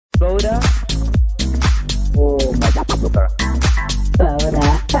Boda? Oh my God. Boda.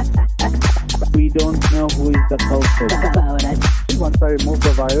 We don't know who is the culprit. Boda. Once I remove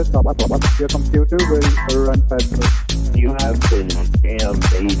the virus, your computer will run faster. You have been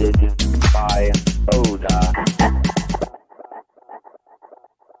scambaited by Boda.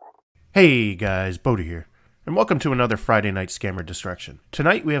 Hey guys, Boda here, and welcome to another Friday Night Scammer Distraction.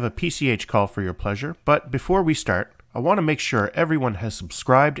 Tonight we have a PCH call for your pleasure, but before we start, I want to make sure everyone has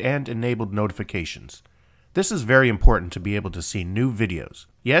subscribed and enabled notifications. This is very important to be able to see new videos.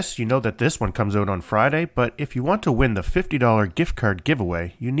 Yes, you know that this one comes out on Friday, but if you want to win the $50 gift card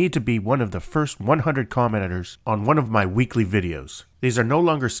giveaway, you need to be one of the first 100 commenters on one of my weekly videos. These are no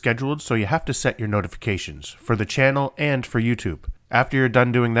longer scheduled, so you have to set your notifications for the channel and for YouTube. After you're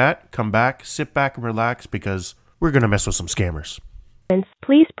done doing that, come back, sit back and relax because we're going to mess with some scammers.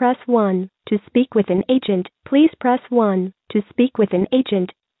 Please press 1 to speak with an agent. Please press 1 to speak with an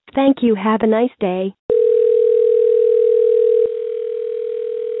agent. Thank you. Have a nice day.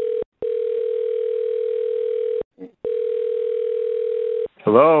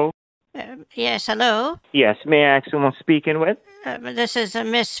 Hello? Yes, hello? Yes, may I ask who I'm speaking with? This is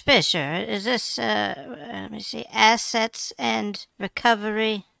Miss Fisher. Is this, let me see, Assets and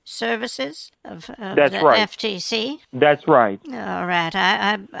Recovery Services of That's the right. FTC? That's right. All right.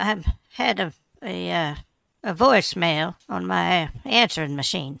 I had a voicemail on my answering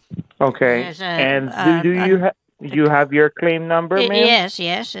machine. Okay. There's And do you have your claim number, ma'am? Yes.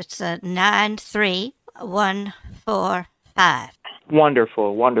 It's 93145.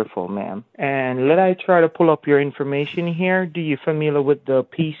 Wonderful, ma'am. And let I try to pull up your information here. Do you familiar with the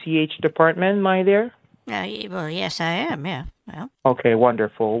PCH department, my dear? Well, yes, I am, yeah. Well. Okay,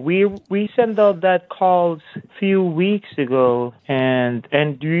 wonderful. We sent out that calls a few weeks ago, and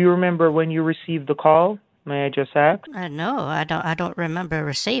do you remember when you received the call? May I just ask? No, I don't remember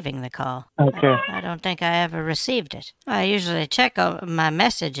receiving the call. Okay. I don't think I ever received it. I usually check my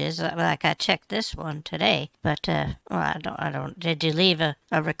messages, like I checked this one today. But I don't. Did you leave a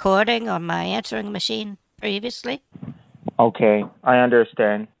recording on my answering machine previously? Okay, I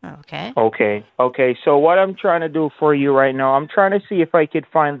understand. Okay. Okay. So what I'm trying to do for you right now, I'm trying to see if I could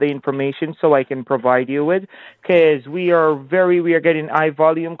find the information so I can provide you with, because we are getting high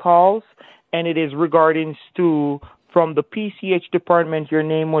volume calls. And it is regarding from the PCH department, your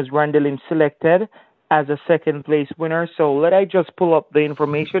name was randomly selected as a second place winner. So let I just pull up the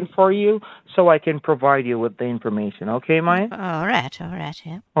information for you so I can provide you with the information. Okay, Maya? All right,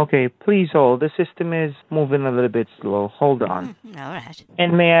 yeah. Okay, please hold. The system is moving a little bit slow. Hold on. All right.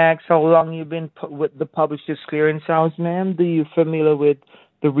 And may I ask how long you've been with the Publishers Clearance House, ma'am? Do you familiar with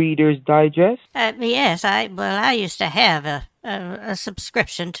the Reader's Digest? Yes, I used to have a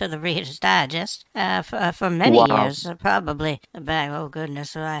subscription to the Reader's Digest for many years, probably back. Oh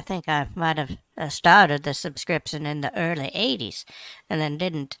goodness, well, I think I might have started the subscription in the early '80s, and then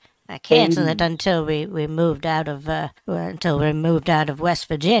didn't. I canceled it until we moved out of West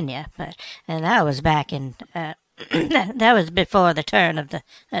Virginia, and that was back in. That was before the turn of the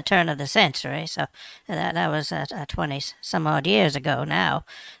century, so that was 20 some odd years ago now.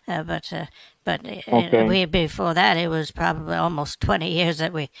 But before that, it was probably almost 20 years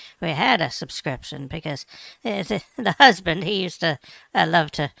that we had a subscription, because the husband, he used to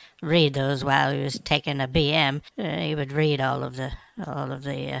love to read those while he was taking a BM. He would read all of the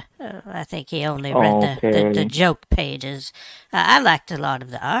I think he only read the joke pages. I liked a lot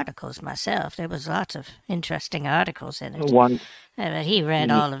of the articles myself. There was lots of interesting articles in it. But he read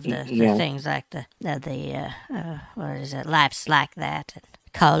all of the things like the what is it, Life's Like That, and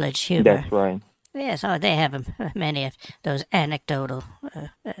College Humor. That's right. Yes, they have many of those anecdotal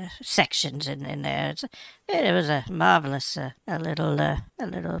sections in there. It was a marvelous little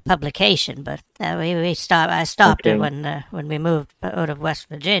publication, but I stopped it when we moved out of West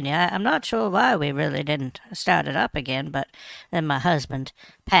Virginia. I'm not sure why we really didn't start it up again, but then my husband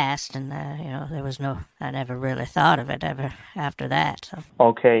passed, and there was I never really thought of it ever after that. So.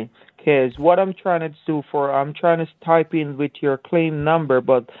 Okay. Because what I'm trying to do I'm trying to type in with your claim number,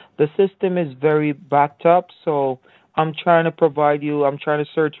 but the system is very backed up, so I'm trying to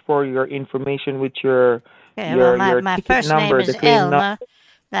search for your information with your my ticket first number. name is Elma,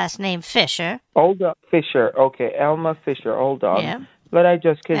 last name Fisher. Hold up, Fisher. Okay, Elma Fisher. Hold on. Yeah. But I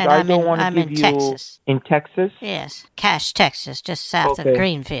don't want to give you... Texas. In Texas? Yes, Cache, Texas, just south of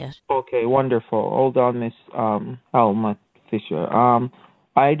Greenfield. Okay, wonderful. Hold on, Miss Elma Fisher.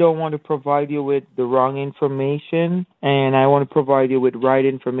 I don't want to provide you with the wrong information, and I want to provide you with right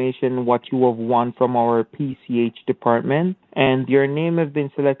information, what you have won from our PCH department. And your name has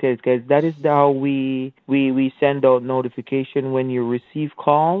been selected, because that is how we send out notification when you receive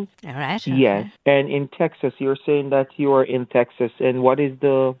calls. All right. Yes. Okay. And in Texas, you're saying that you are in Texas. And what is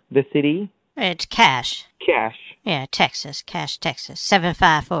the city? It's Cash. Cash. Yeah, Texas. Cash, Texas.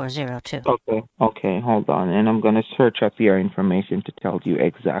 75402. Okay, hold on. And I'm going to search up your information to tell you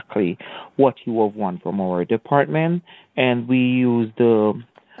exactly what you have won from our department. And we use the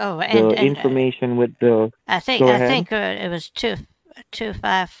information with the... I think it was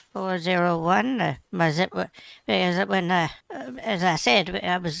 25401. My zip, because when as I said,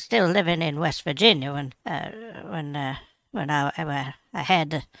 I was still living in West Virginia when I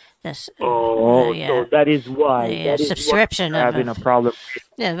had this. So that is why. The subscription of having a problem.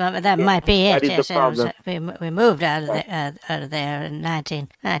 Yeah, that might be it. That is the problem. We moved out of there in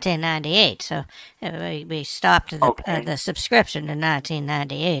 1998. So we stopped the subscription in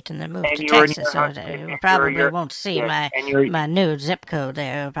 1998 and then moved to Texas. So you probably won't see my new zip code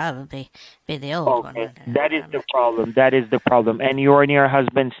there. It'll probably be the old one. That is the problem. That is the problem. And you and your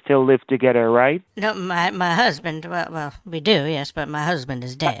husband still live together, right? No, my husband. Well, we do, yes, but my husband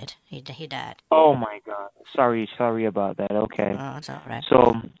is dead. He died. Oh my God! Sorry about that. Okay. Oh, it's all right.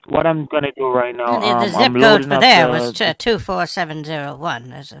 So what I'm gonna do right now, the zip code for there was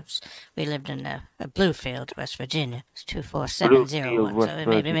 24701. We lived in Bluefield, West Virginia. It's 24701. So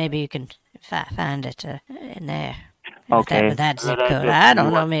maybe you can find it in there. Okay. With that zip code. I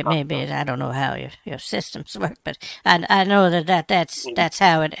don't know. Maybe I don't know how your systems work, but I know that's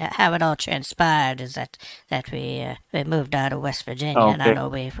how it all transpired. Is that we moved out of West Virginia, and I know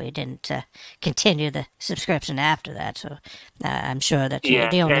we didn't continue the subscription after that. So I'm sure that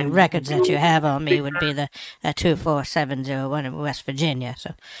the only records that you have on me would be the 24701 in West Virginia.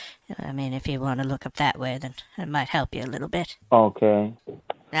 So I mean, if you want to look up that way, then it might help you a little bit. Okay.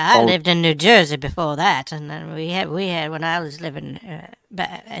 Now, I lived in New Jersey before that, and then we had when I was living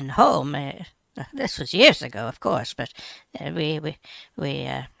in home. This was years ago, of course, but we okay,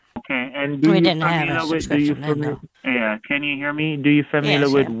 and we didn't have a subscription then, no. Yeah, can you hear me? Do you familiar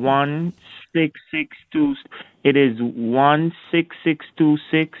with 1662? It is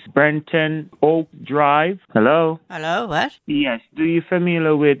 16626 Brenton Oak Drive. Hello? Hello, what? Yes. Do you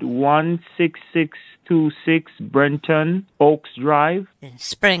familiar with 16626 Brenton Oaks Drive? In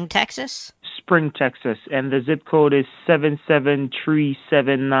Spring, Texas? Spring, Texas. And the zip code is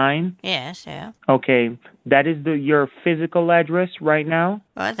 77379. Yes, yeah. Okay. That is your physical address right now?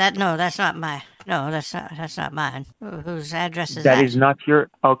 Well, that's not my... No, that's not mine. Whose address is that? That is not your...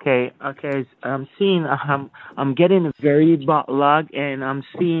 Okay. I'm seeing... I'm getting very log, and I'm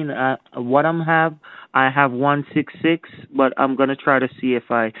seeing what I have 166, but I'm going to try to see if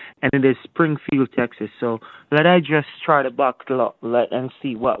and it is Springfield, Texas. So let I just try to buckle and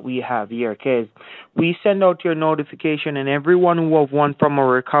see what we have here, because we send out your notification, and everyone who have won from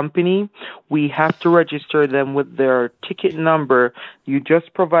our company, we have to register them with their ticket number. You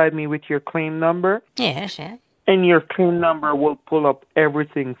just provide me with your claim number. Yes, yeah. And your claim number will pull up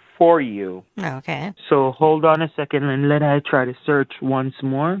everything for you. Okay. So hold on a second and let I try to search once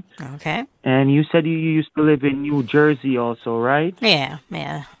more. Okay. And you said you used to live in New Jersey also, right? Yeah.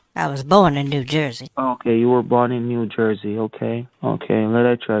 I was born in New Jersey. Okay, you were born in New Jersey. Okay, let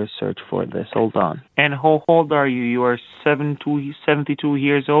I try to search for this. Hold on. And how old are you? You are 72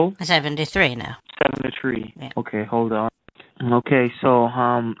 years old? 73 now. 73. Yeah. Okay, hold on. Okay, so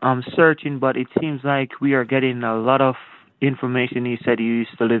I'm searching, but it seems like we are getting a lot of information. You said you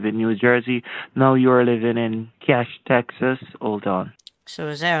used to live in New Jersey. Now you're living in Cash, Texas. Hold on. So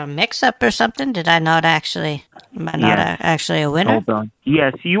is there a mix-up or something? Am I not actually a winner? Hold on.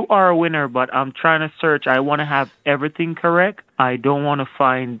 Yes, you are a winner, but I'm trying to search. I want to have everything correct. I don't want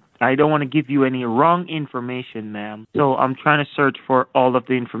to give you any wrong information, ma'am. So I'm trying to search for all of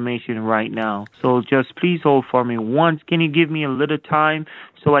the information right now. So just please hold for me once. Can you give me a little time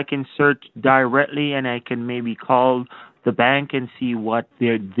so I can search directly and I can maybe call the bank and see what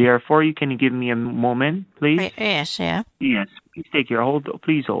they're there for you? Can you give me a moment, please? Yes, yeah. Yes, please take your hold.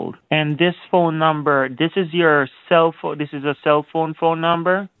 Please hold. And this phone number, this is your cell phone. This is a cell phone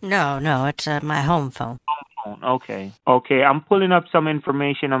number? No, it's my home phone. Okay. I'm pulling up some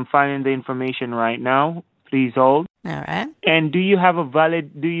information. I'm finding the information right now. Please hold. All right. And do you have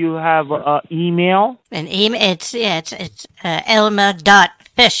email? An email? It's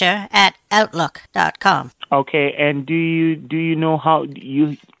elma.fisher@outlook.com. Okay. And do you know how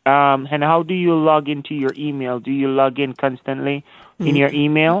how do you log into your email? Do you log in constantly in your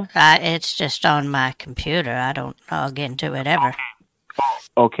email? It's just on my computer. I don't log into it ever.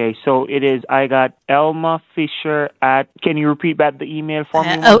 Okay, so it is. I got Elma Fisher at. Can you repeat back the email for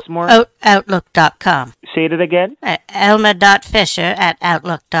me once more? Outlook.com. Say it again.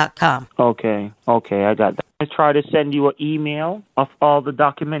 Elma.fisher@outlook.com. Okay, I got that. I try to send you an email of all the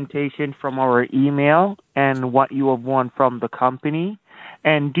documentation from our email and what you have won from the company.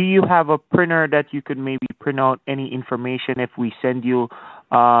 And do you have a printer that you could maybe print out any information if we send you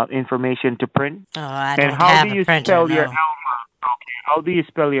information to print? Oh, I And don't how have do a you printer, spell your no. Elma? Okay, how do you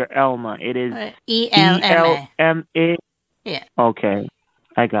spell your Elma? It is ELMA. ELMA. Yeah. Okay,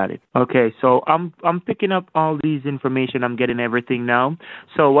 I got it. Okay, so I'm picking up all these information. I'm getting everything now.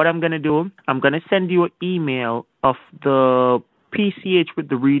 So what I'm gonna do, I'm gonna send you an email of the PCH with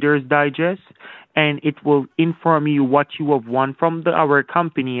the Reader's Digest, and it will inform you what you have won from our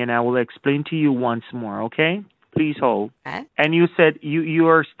company, and I will explain to you once more. Okay? Please hold. Okay. And you said you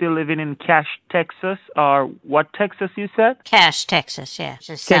are still living in Cache, Texas, or what Texas you said? Cache, Texas, yeah.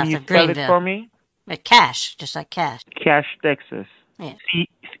 Just Can south you of spell Greenville. it for me? Cache, just like cash. Cache, Texas. Yeah.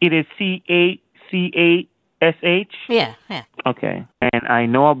 It is CACASH? Yeah. Okay. And I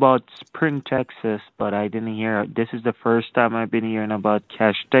know about Spring, Texas, but I didn't hear. This is the first time I've been hearing about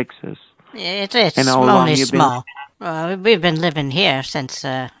Cache, Texas. It's And how long only you been- small. Well, we've been living here since,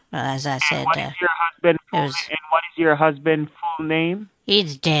 as I said, What is your husband? it was- And what is your husband's full name?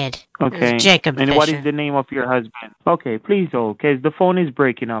 he's dead. It Okay. was Jacob And Fisher. what is the name of your husband? Okay, please hold, because the phone is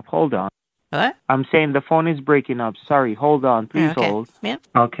breaking up. Hold on. What? I'm saying the phone is breaking up. Sorry, hold on. Please Okay. hold. Yep.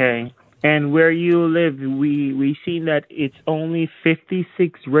 Okay. And where you live, we seen that it's only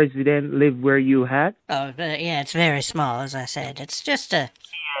 56 residents live where you had. Oh, but yeah, it's very small, as I said. It's just a.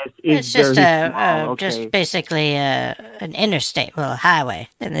 Yes, It's just very small. Okay. just basically an interstate, well, a highway,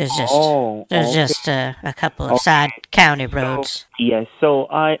 and there's just okay. just a couple of side county roads. Yes, so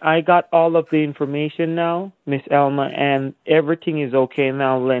I got all of the information now, Miss Elma, and everything is okay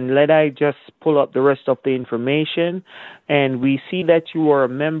now. And let I just pull up the rest of the information, and we see that you are a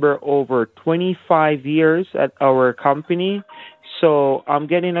member over 25 years at our company. So I'm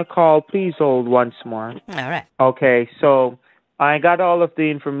getting a call. Please hold once more. All right. Okay, so I got all of the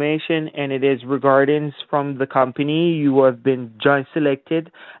information, and it is regarding from the company. You have been joint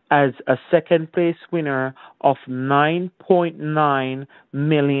selected as a second place winner of $9.9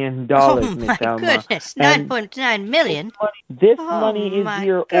 million, Oh Miss my Elma. goodness, And 9.9 million. This Oh, money is my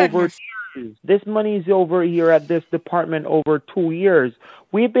here goodness. over 2 years. This money is over here at this department over 2 years.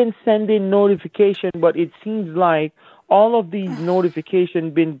 We've been sending notification, but it seems like all of these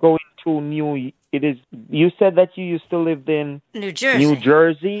notifications been going to new. It is. You said that you used to live in New Jersey. New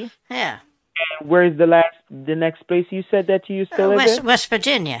Jersey. Yeah. Where is the next place you said that you used to live in? West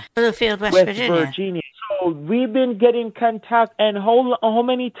Virginia. Bluefield, West West Virginia. Virginia. So we've been getting contact, and how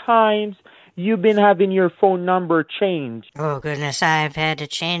many times you've been having your phone number changed? Oh goodness, I've had to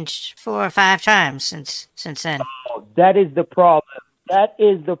change 4 or 5 times since then. Oh, that is the problem. That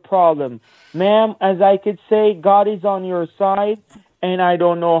is the problem. Ma'am, as I could say, God is on your side, and I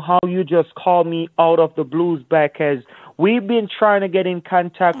don't know how you just called me out of the blues back, as we've been trying to get in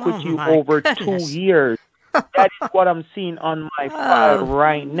contact with you my over goodness. 2 years. That is what I'm seeing on my file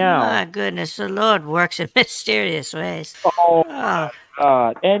right now. My goodness, the Lord works in mysterious ways. Oh,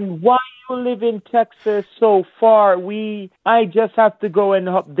 God. And why you live in Texas so far, I just have to go and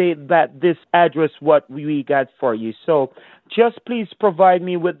update this address what we got for you. So just please provide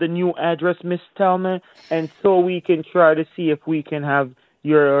me with the new address, Miss Thelma, and so we can try to see if we can have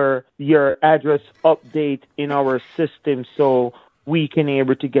your address update in our system so we can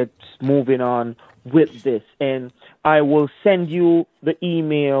able to get moving on with this. And I will send you the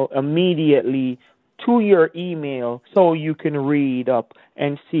email immediately to your email so you can read up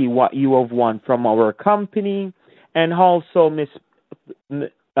and see what you have won from our company. And also, Miss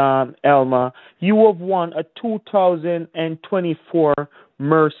Elma, you have won a 2024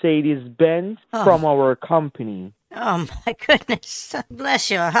 Mercedes-Benz from our company. Oh my goodness, bless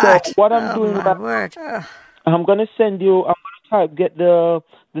your heart. So what I'm doing, my word. Oh. I'm going to send you, I'm going to get the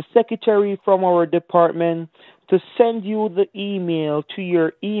secretary from our department to send you the email to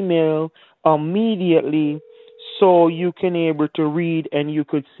your email immediately so you can able to read and you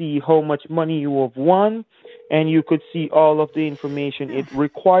could see how much money you have won and you could see all of the information it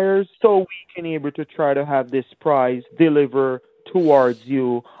requires so we can able to try to have this prize deliver towards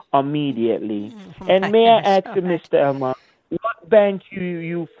you immediately. And may I ask you, Mr. Elma, what bank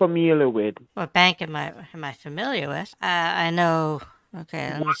you familiar with? What bank am I familiar with? I know.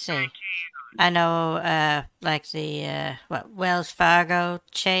 Okay, let me see. I know, like the Wells Fargo,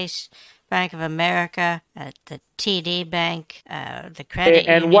 Chase, Bank of America, the TD Bank, the Credit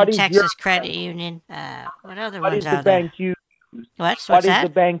And Union, what is Texas Credit Union. What other What ones is the are there? bank you What's What is that? the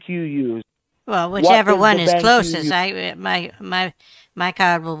bank you use? Well, whichever is one the is bank you closest. use? My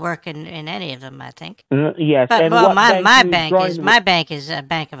card will work in any of them, I think. Yes, But and well, what my bank my you bank is joined my bank is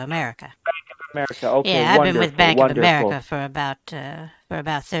Bank of America. with America? Okay, Yeah, I've been with wonderful, Bank of wonderful, America for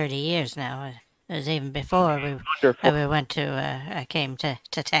about 30 years now. It was even before wonderful. we went to I came to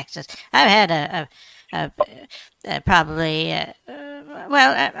Texas. I've had probably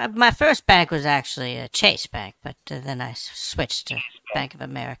my first bank was actually a Chase Bank, but then I switched to Bank of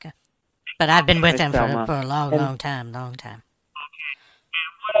America. But I've been with Miss them Selma. for a long, And long time, long time.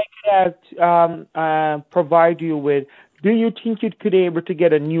 provide you with. Do you think you could able to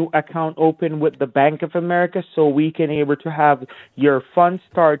get a new account open with the Bank of America so we can able to have your funds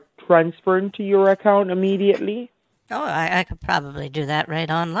start transferring to your account immediately? Oh, I could probably do that right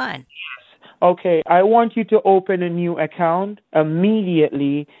online. Okay, I want you to open a new account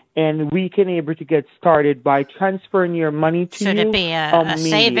immediately, and we can able to get started by transferring your money to Should you it be a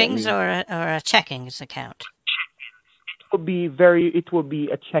savings immediately. or a checkings account? It will be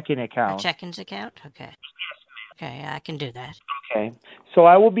a checking A account. checkings account? Okay. Okay, I can do that. Okay. So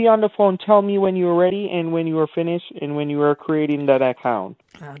I will be on the phone. Tell me when you're ready and when you are finished and when you are creating that account.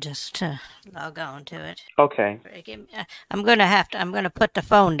 I'll just log on to it. Okay. I'm gonna put the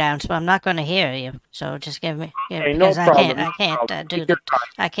phone down, so I'm not gonna hear you. So just give me, Okay, no because problem. I can't problem. do Take the, your time.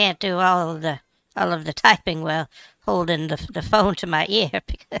 I can't do all of the typing while holding the phone to my ear.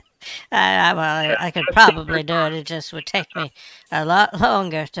 Because I could probably do it. It just would take me a lot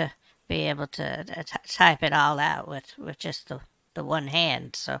longer to be able to type it all out with just the one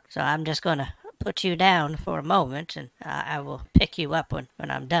hand. So I'm just gonna put you down for a moment, and I will pick you up when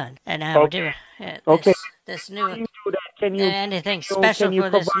I'm done. And I will do Okay. this Can new you do that? Can you? anything Can special you for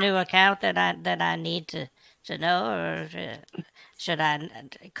this provide? new account that I need to know, or should I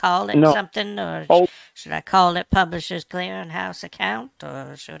call it No. something, or Oh should I call it Publishers Clearinghouse account,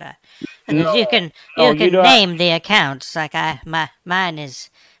 or should I? no. Because you No. You don't. name the accounts like mine is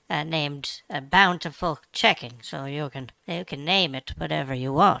named Bountiful Checking, so you can name it whatever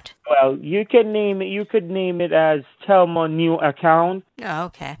you want. Well, you can name it. You could name it as Telma New Account. Oh,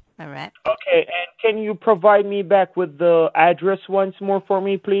 okay, all right. Okay. And can you provide me back with the address once more for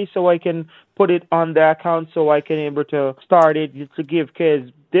me, please, so I can put it on the account so I can able to start it to give? Because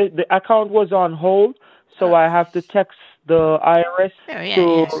the account was on hold, so I have to text the IRS Oh, yeah, to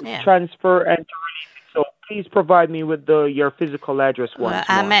yes, yeah. transfer and to release it. So please provide me with your physical address Well, once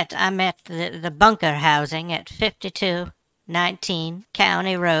more. I'm at the bunker housing at 5219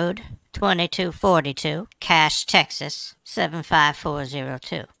 County Road, 2242, Cache, Texas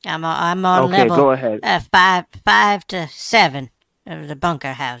 75402. I'm on Okay, level go ahead. 5 to 7 of the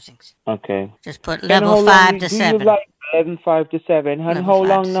bunker housings. Okay. Just put And level how long 5 to do 7. you like 5 to 7? And Level how 5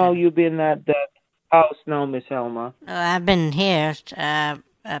 long to now 7. you been at that house now, Miss Helma? I've been here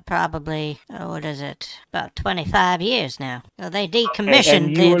probably, what is it, about 25 years now. Well, they And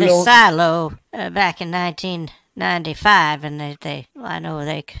decommissioned you the alone? silo back in 1995, and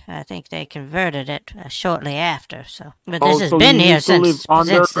I think they converted it shortly after. So, but this Oh, has so been you here used to live since the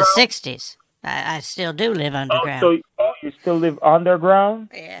underground? 60s. I still do live Oh, underground. you still live underground?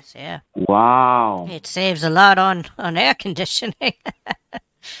 Yes, yeah. Wow. It saves a lot on air conditioning.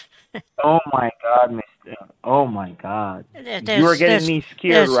 Oh my God, Mister. Oh my God. You are there's getting there's me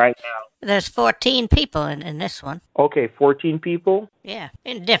scared there's right now. there's 14 people in this one. Okay, 14 people? Yeah,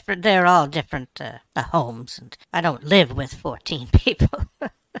 they're all different homes, and I don't live with 14 people.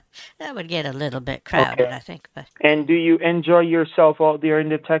 That would get a little bit crowded, Okay. I think. But And do you enjoy yourself out there in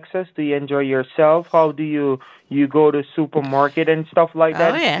the Texas? Do you enjoy yourself? How do you go to supermarket and stuff like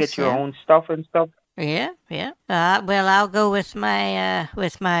that oh to yes, get your yeah, own stuff and stuff? yeah, yeah. Well, I'll go with my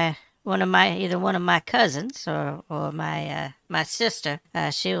either one of my cousins or my sister.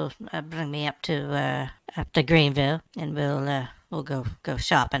 She'll bring me up to Greenville, and we'll go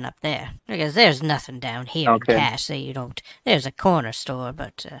shopping up there, because there's nothing down here in Okay. Cache that you don't. There's a corner store,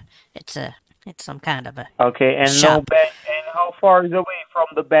 but it's some kind of a Okay, and no shop bank. And how far is away from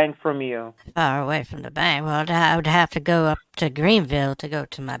the bank from you? far away from the bank. Well, I would have to go up to Greenville to go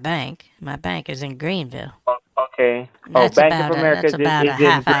to my bank. My bank is in Greenville. Okay. That's Bank of about America that's about a is in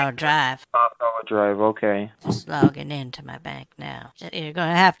half-hour drive. half-hour drive. Okay. Just logging into my bank now.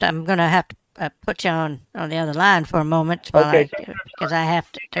 I'm gonna have to put you on the other line for a moment Okay. because I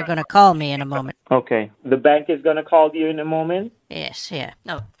have to. They're gonna call me in a moment. Okay. The bank is gonna call you in a moment. Yes, yeah.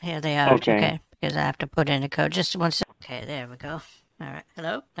 Oh, here they are. Okay. Because I have to put in a code. Just one second. Okay, there we go. All right.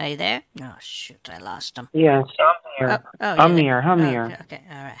 Hello? Are you there? Oh, shoot. I lost them. Yes, I'm here. I'm you're here. there. I'm Oh, here. Okay.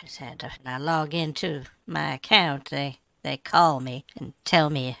 All right. Just had to. When I log into my account, they call me and tell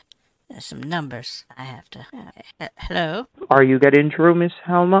me some numbers. I have to. Hello? Are you getting through, Miss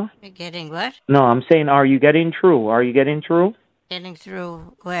Helma? You're getting what? No, I'm saying, are you getting through? Are you getting through? Getting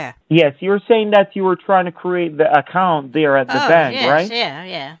through where? Yes, you're saying that you were trying to create the account there at the bank, yes, right?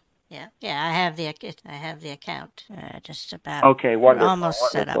 Yeah. I have the account. Just about. Okay, wonderful.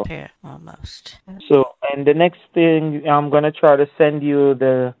 Almost set wonderful. up here. Almost. So, and the next thing, I'm gonna try to send you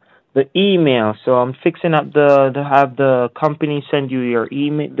the email. So I'm fixing up to have the company send you your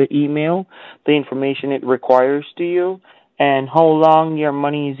email, the information it requires to you, and how long your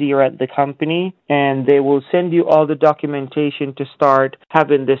money is here at the company, and they will send you all the documentation to start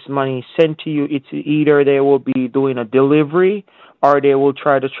having this money sent to you. It's either they will be doing a delivery or they will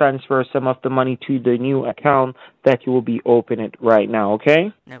try to transfer some of the money to the new account that you will be opening right now,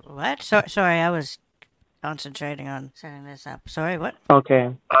 okay? What? Sorry, I was concentrating on setting this up. Sorry, what?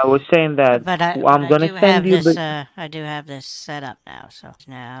 Okay. I was saying that I'm going to send you the... I do have this set up now, so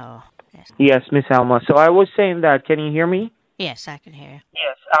now... Yes, Miss Alma. So I was saying that, can you hear me? Yes, I can hear you.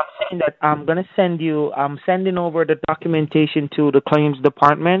 Yes, I'm saying that I'm sending over the documentation to the claims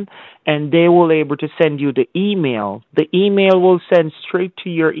department, and they will able to send you the email. The email will send straight to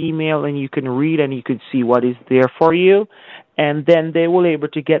your email, and you can read and you can see what is there for you. And then they will able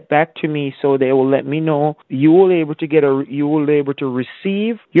to get back to me, so they will let me know. You will able to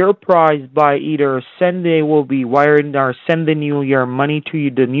receive your prize by either they will be wiring or sending you your money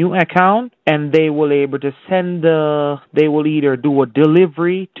to the new account, and they will able to they will either do a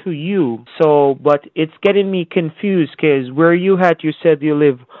delivery to you. So, but it's getting me confused because where you said you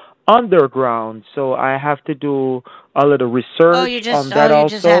live underground, so I have to do a little research on that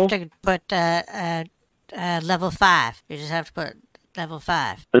also. You just have to put level 5. You just have to put level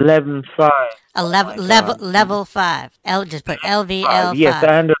 5. Level 5. Level 5. Just put LVL5. Yes,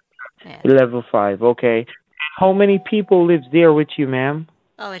 I understand. Yeah. Level 5. Okay. How many people lives there with you, ma'am?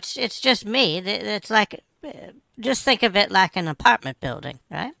 Oh, it's just me. It's like, just think of it like an apartment building,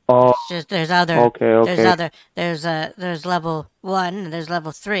 right? Oh. It's just there's other. Okay. There's level 1. There's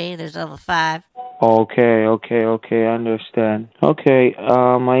level 3. There's level 5. Okay, I understand. Okay,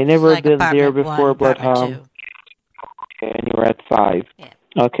 I never been there before, but okay, and you're at 5. Yeah.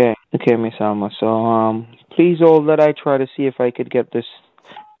 Okay, Miss Alma. So please hold that I try to see if I could get this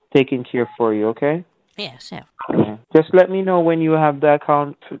taken care for you. Okay. Yes. Yeah. Okay. Just let me know when you have the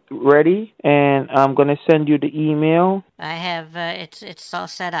account ready, and I'm gonna send you the email. I have it's all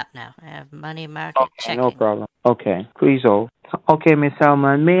set up now. I have money market checking. No problem. Okay, please hold. Okay, Miss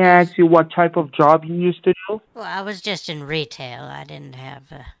Alma, may I ask you what type of job you used to do? Well, I was just in retail. I didn't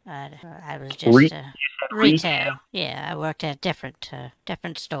have. I was just retail. Yeah, I worked at different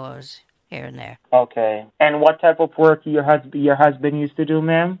stores here and there. Okay. And what type of work your husband used to do,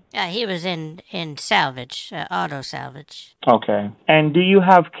 ma'am? He was in salvage, auto salvage. Okay. And do you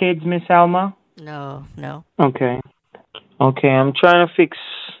have kids, Miss Alma? No. Okay. I'm trying to fix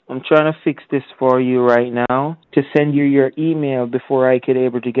this for you right now to send you your email before I can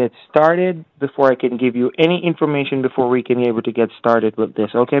able to get started, before I can give you any information before we can able to get started with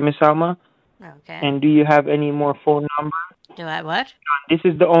this. Okay, Miss Alma? Okay. And do you have any more phone number? Do I what? This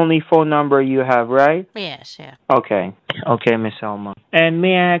is the only phone number you have, right? Yes, yeah. Okay, Miss Alma. And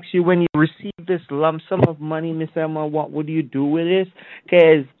may I ask you, when you receive this lump sum of money, Miss Alma, what would you do with this?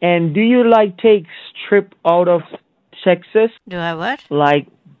 And do you take strip out of Texas? Do I what?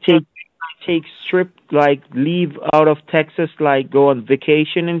 Take strip, leave out of Texas, go on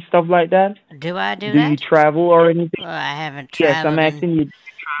vacation and stuff like that? Do I do that? Do you travel or anything? Well, I haven't traveled. Yes, I'm asking you.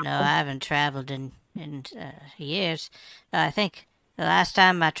 No, I haven't traveled in years. I think the last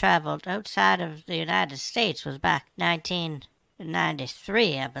time I traveled outside of the United States was back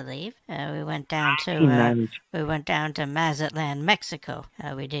 1993, I believe. We went down to Mazatlan, Mexico.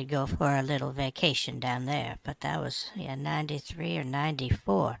 We did go for a little vacation down there, but that was 93 or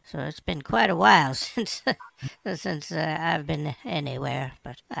 94. So it's been quite a while since I've been anywhere.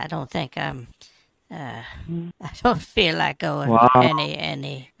 But I don't think I don't feel like going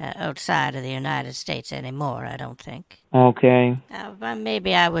any outside of the United States anymore, I don't think. Okay. But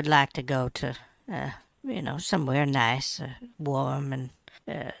maybe I would like to go to, somewhere nice, warm and,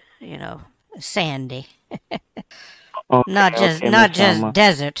 sandy. Not just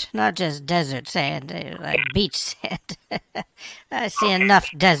desert sand, like beach sand. I see enough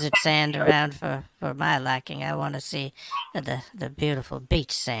desert sand around for my liking. I want to see the beautiful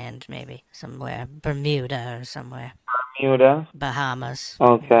beach sand, maybe somewhere, Bermuda or somewhere. Bermuda? Bahamas.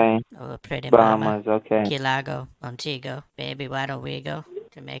 Okay. Oh, pretty Bahamas, mama. okay. Key Largo, Montego. Baby, why don't we go?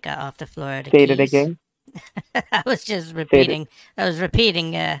 Jamaica off the Florida Say Keys. it again. I was just repeating. I was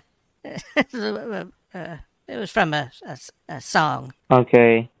repeating It was from a song.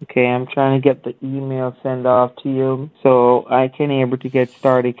 Okay, I'm trying to get the email sent off to you so I can able to get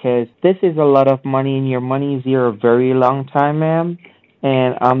started because this is a lot of money and your money is here a very long time, ma'am.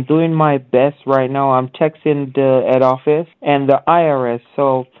 And I'm doing my best right now. I'm texting the head office and the IRS.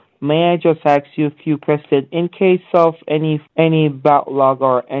 So may I just ask you a few questions in case of any backlog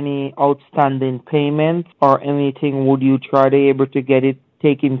or any outstanding payments or anything? Would you try to able to get it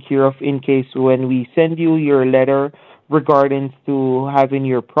taken care of in case when we send you your letter regarding to having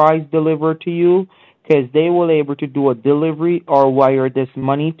your prize delivered to you? Because they will able to do a delivery or wire this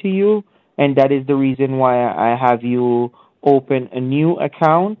money to you, and that is the reason why I have you open a new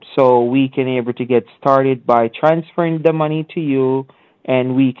account so we can able to get started by transferring the money to you,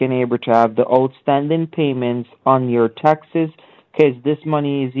 and we can able to have the outstanding payments on your taxes because this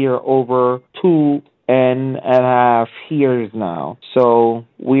money is here over 2.5 years now. So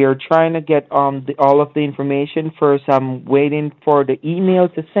we are trying to get all of the information first. I'm waiting for the email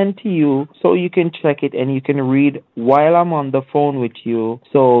to send to you so you can check it and you can read while I'm on the phone with you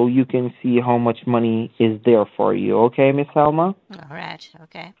so you can see how much money is there for you. Okay, Miss Alma? All right.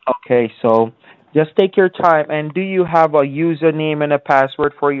 Okay. Okay, so just take your time. And do you have a username and a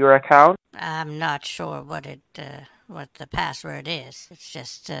password for your account? I'm not sure what the password is. It's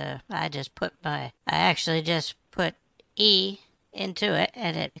just I actually just put E into it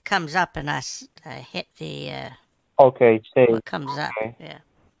and it comes up and I hit the Okay, save. what comes up. Okay. Yeah.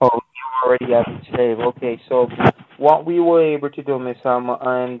 Oh, you already have it saved. Okay, so what we were able to do, Miss Alma,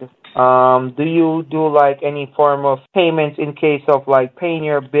 and do you do like any form of payments in case of like paying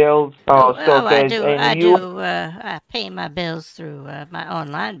your bills? I do. And you. I pay my bills through my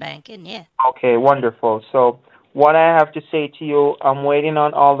online banking. Yeah. Okay, wonderful. So what I have to say to you, I'm waiting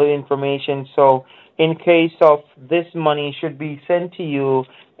on all the information. So in case of this money should be sent to you,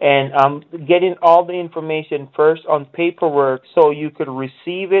 and I'm getting all the information first on paperwork so you could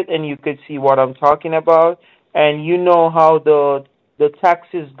receive it and you could see what I'm talking about, and you know how the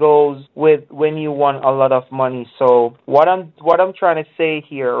taxes goes with when you want a lot of money. So what I'm trying to say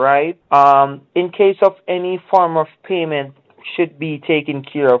here, right? In case of any form of payment should be taken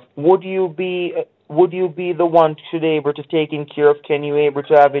care of, would you be the one to be able to taken care of? Can you able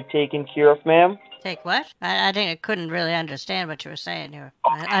to have it taken care of, ma'am? Take what? I couldn't really understand what you were saying here.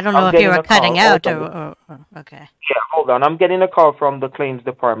 I don't know I'm if you getting were a call. cutting out Hold or okay. Yeah, hold on. I'm getting a call from the claims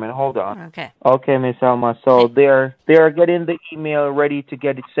department. Hold on. Okay. Okay, Miss Alma. So they're getting the email ready to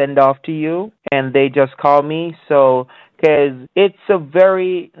get it sent off to you, and they just called me. So, because it's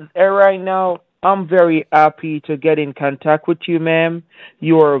right now, I'm very happy to get in contact with you, ma'am.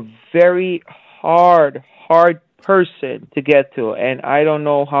 You're a very hard person to get to, and I don't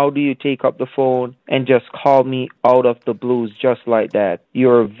know how do you take up the phone and just call me out of the blues just like that.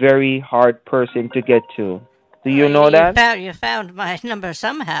 You're a very hard person to get to. Do you know that? You found my number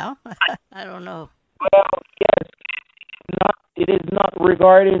somehow. I don't know. Well, yes. It is not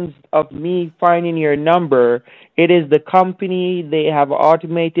regarding of me finding your number. It is the company. They have an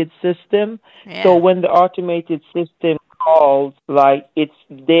automated system. Yeah. So when the automated system calls, like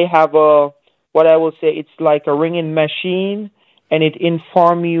they have what I will say, it's like a ringing machine, and it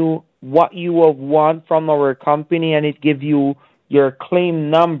inform you what you will want from our company, and it give you your claim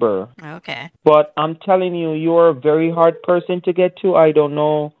number. Okay. But I'm telling you, you're a very hard person to get to. I don't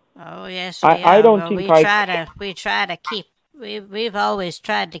know. Oh yes, I don't think we've always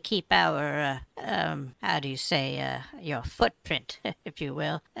tried to keep our how do you say your footprint, if you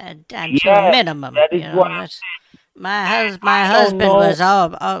will, to a minimum. That is my husband was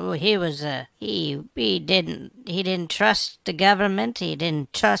he didn't trust the government, he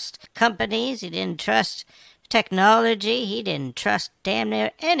didn't trust companies, he didn't trust technology, he didn't trust damn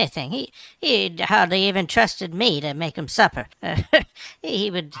near anything. He hardly even trusted me to make him supper. He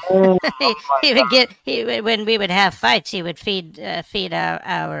would when we would have fights, he would feed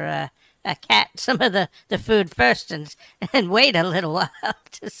our a cat some of the food first and wait a little while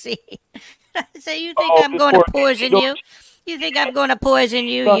to see. So you think I'm going to poison you? You think I'm going to poison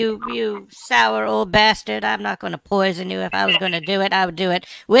you, you sour old bastard? I'm not going to poison you. If I was going to do it, I would do it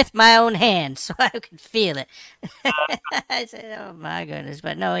with my own hands so I could feel it. I said, oh my goodness.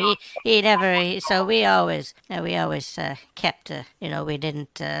 But no, he never, so we always kept, we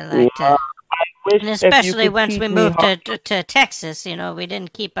didn't like to. And especially once we moved to Texas, we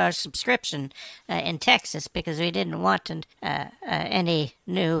didn't keep our subscription in Texas because we didn't want any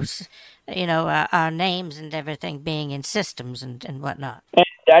news, our names and everything being in systems and whatnot. And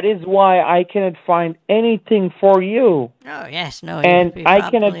that is why I cannot find anything for you. Oh, yes. No, and you I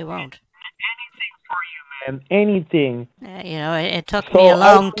probably won't. Anything for you, man. Anything. It took me a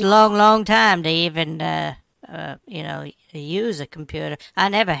long time to even use a computer. I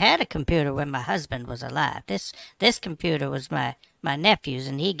never had a computer when my husband was alive. This computer was my nephew's,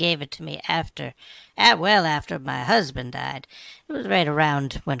 and he gave it to me after my husband died. It was right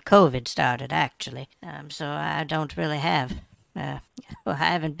around when COVID started, actually. So I don't really have. I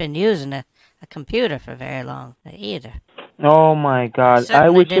haven't been using a computer for very long either. Oh my God! Certainly I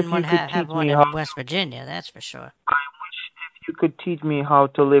wish didn't if you want to could have teach one me in how. West Virginia, that's for sure. You could teach me how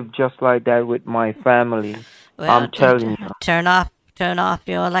to live just like that with my family. Well, I'm telling you. turn off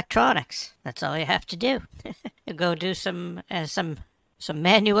your electronics. That's all you have to do. Go do some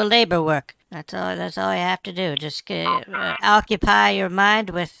manual labor work. That's all you have to do. Just occupy your mind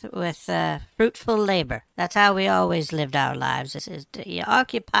with fruitful labor. That's how we always lived our lives. You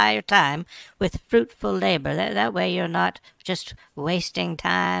occupy your time with fruitful labor. That way you're not just wasting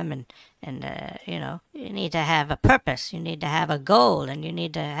time and you need to have a purpose. You need to have a goal, and you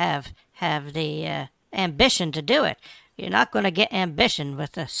need to have the ambition to do it. You're not going to get ambition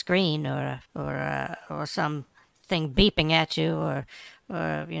with a screen or something beeping at you or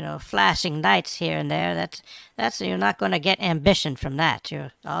flashing lights here and there. That's you're not going to get ambition from that.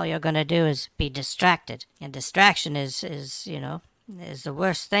 All you're going to do is be distracted, and distraction is the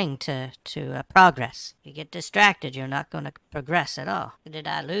worst thing to progress. You get distracted, you're not going to progress at all. Did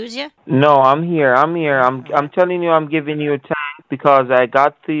I lose you? No, I'm here. I'm telling you, I'm giving you time because I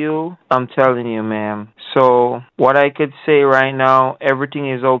got to you. I'm telling you, ma'am. So what I could say right now, everything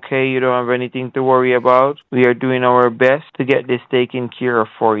is okay. You don't have anything to worry about. We are doing our best to get this taken care of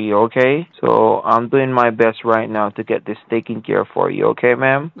for you, okay? So I'm doing my best right now to get this taken care of for you, okay,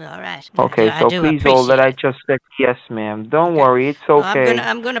 ma'am? All right. Okay, so please hold that. I just said yes, ma'am. Don't worry, it's okay. Well,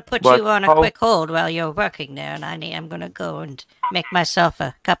 I'm gonna put you on a quick hold while you're working there, and I'm gonna go and make myself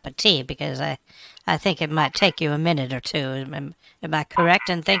a cup of tea because I think it might take you a minute or two. Am I correct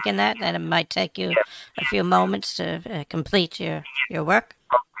in thinking that it might take you a few moments to complete your work?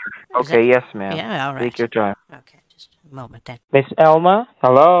 Okay, yes, ma'am. Yeah, all right. Take your time. Okay, just a moment then. Miss Elma?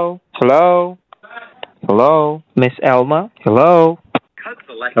 Hello? Hello? Hello? Miss Elma? Hello?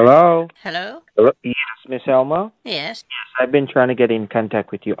 Hello? Hello? Hello? Yes, Miss Elma? Yes. I've been trying to get in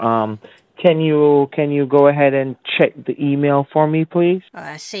contact with you. Can you go ahead and check the email for me, please? Oh,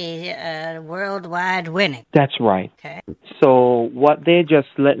 I see. Worldwide winning. That's right. Okay. So what they just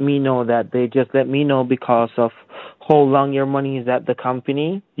let me know because of how long your money is at the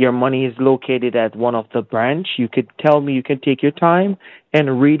company. Your money is located at one of the branch. You could tell me, you can take your time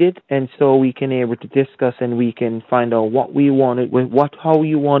and read it, and so we can able to discuss and we can find out what we wanted, how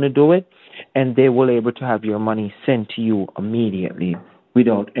you want to do it, and they will able to have your money sent to you immediately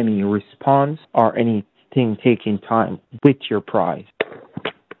without any response or anything taking time with your prize.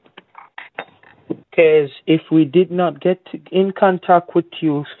 Because if we did not get in contact with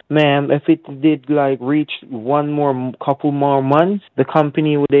you, ma'am, if it did reach couple more months, the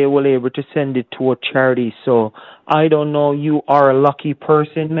company they will able to send it to a charity. So I don't know. You are a lucky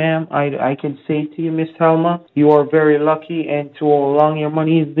person, ma'am. I can say to you, Miss Helma, you are very lucky, and to how long your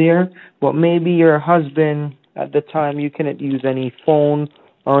money is there. But maybe your husband at the time you cannot use any phone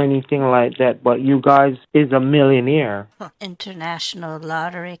or anything like that, but you guys is a millionaire. International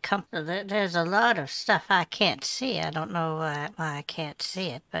lottery company. There's a lot of stuff I can't see. I don't know why I can't see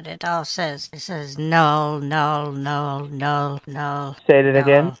it, but it says no. Say it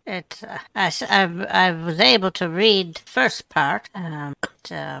again. I was able to read the first part. No,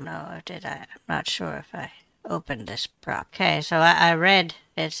 did I? I'm not sure if I opened this prop. Okay, so I read.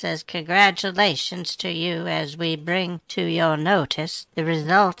 It says, congratulations to you as we bring to your notice the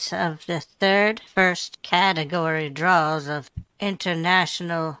results of the first category draws of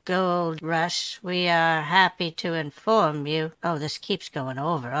International Gold Rush. We are happy to inform you. Oh, this keeps going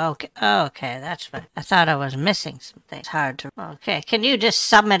over. Okay, that's what I thought I was missing something. It's hard to. Okay, can you just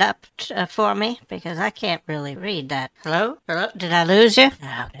sum it up for me? Because I can't really read that. Hello? Did I lose you?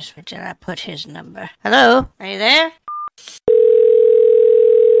 Oh, did I put his number? Hello? Are you there?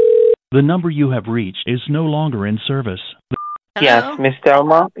 The number you have reached is no longer in service. Hello? Yes, Miss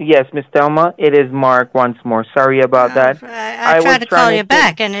Thelma. Yes, Miss Thelma. It is Mark once more. Sorry about that. I tried to call you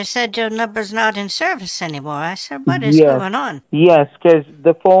back, and it said your number's not in service anymore. I said, what is going on? Yes, because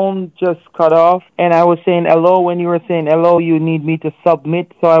the phone just cut off, and I was saying hello when you were saying hello, you need me to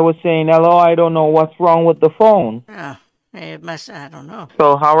submit. So I was saying hello, I don't know what's wrong with the phone. Oh, it must, I don't know.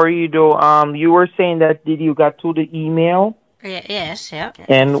 So how are you doing? You were saying that you got to the email? Yes, yeah.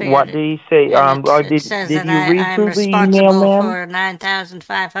 And what did he say? And Did says did that you read I'm through the email, responsible ma'am? for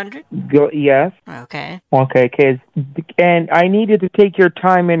 9,500. Yes. Okay. Okay, and I needed to take your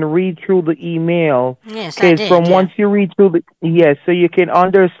time and read through the email. Yes, I did. From once you read through so you can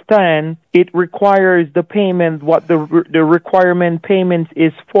understand, it requires the payment, what the requirement payment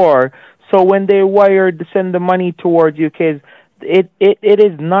is for. So when they send the money towards you, because it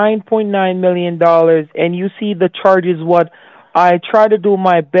is $9.9 million, and you see the charges. What I try to do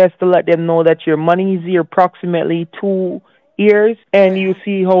my best to let them know that your money is here approximately 2 years, and you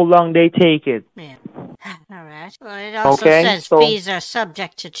see how long they take it. Yeah. All right. Well, it also says fees are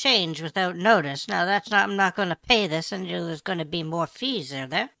subject to change without notice. Now, I'm not going to pay this, and there's going to be more fees, are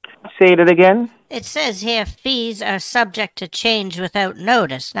there? Say that again. It says here fees are subject to change without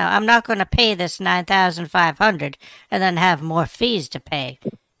notice. Now, I'm not going to pay this $9,500 and then have more fees to pay.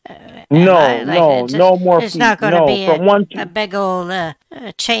 No more fees. It's not going to be a big old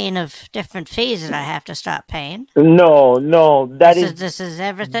chain of different fees that I have to stop paying. No, this is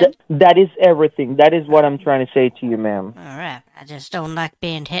everything? That is everything. That is what I'm trying to say to you, ma'am. All right. I just don't like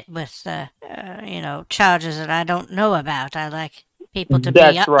being hit with, charges that I don't know about. I like people to be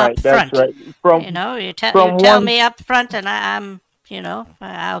up front. That's right. You tell me up front, and I'm...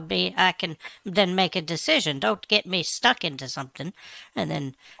 I can then make a decision. Don't get me stuck into something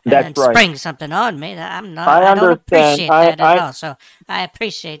and then spring something on me. I don't appreciate that at all. So I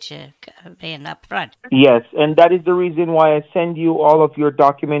appreciate you being upfront. Yes, and that is the reason why I send you all of your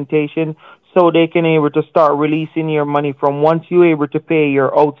documentation, so they can able to start releasing your money. From once you're able to pay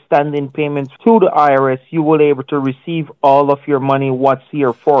your outstanding payments to the IRS, you will able to receive all of your money what's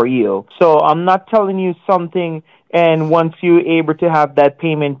here for you. So I'm not telling you something, and once you're able to have that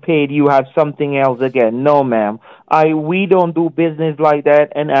payment paid, you have something else again. No, ma'am. We don't do business like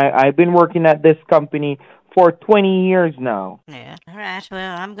that, and I've been working at this company for 20 years now. Yeah. All right.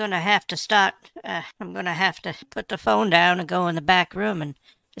 Well, I'm going to have to start. I'm going to have to put the phone down and go in the back room and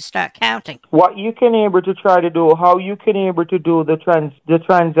start counting. What you can able to try to do, how you can able to do the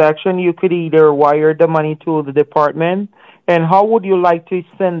transaction, you could either wire the money to the department. And how would you like to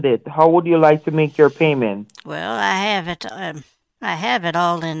send it? How would you like to make your payment? Well, I have it. I have it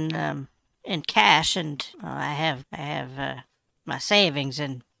all in cash, and I have my savings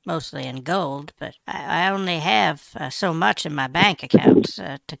mostly in gold. But I only have so much in my bank accounts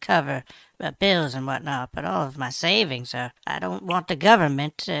to cover bills and whatnot. But all of my savings are. I don't want the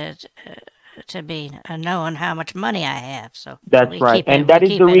government to be knowing how much money I have. So that's right, and that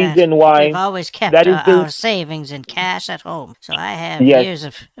is the reason why we've always kept our savings in cash at home. So I have years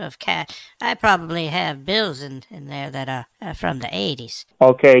of cash. I probably have bills in there that are from the 80s.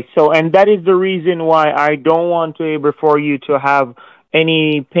 Okay, so and that is the reason why I don't want to able for you to have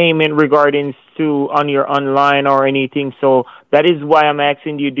any payment regarding on your online or anything. So that is why I'm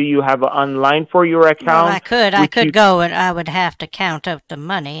asking you, do you have an online for your account? Well, I could go, and I would have to count out the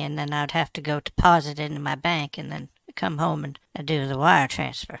money, and then I'd have to go deposit it in my bank and then come home and do the wire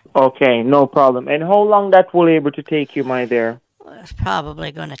transfer. Okay, no problem. And how long that will able to take you, my dear? Well, it's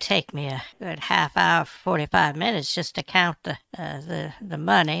probably going to take me a good half hour, 45 minutes just to count the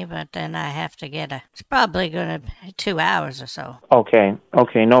money, but then I have to it's probably going to be 2 hours or so. Okay,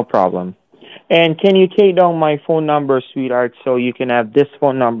 no problem. And can you take down my phone number, sweetheart, so you can have this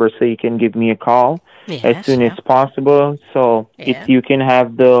phone number so you can give me a call as soon as possible, so if you can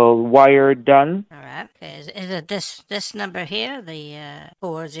have the wire done. All right. Is it this number here, the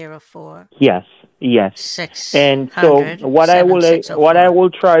 404? Yes. 600, and so what I will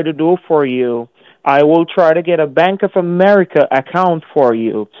try to do for you, I will try to get a Bank of America account for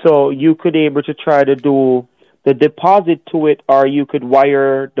you, so you could able to try to do the deposit to it, or you could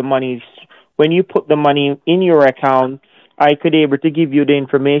wire the money. When you put the money in your account, I could able to give you the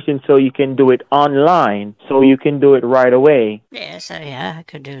information so you can do it online, so you can do it right away. Yes, I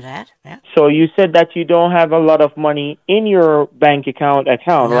could do that. Yeah. So you said that you don't have a lot of money in your bank account,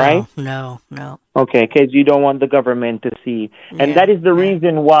 right? No. Okay, because you don't want the government to see, and that is the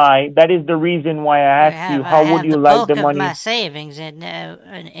reason why. That is the reason why I asked you, how would you like the money? I have my savings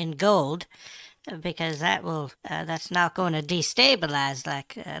in gold, because that's not going to destabilize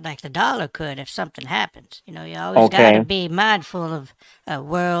like the dollar could if something happens. You always got to be mindful of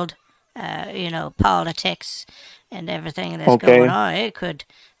world, politics and everything that's going on. It could,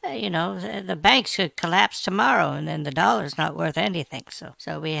 the banks could collapse tomorrow, and then the dollar's not worth anything.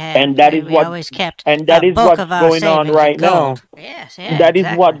 So we have, and that is what always kept, and that is what's going on right now. Yes, that is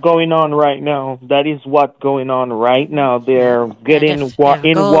what's going on right now. That is what's going on right now. They're getting in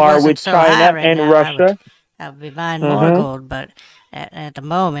war with China and Russia. I would be buying more gold, but at the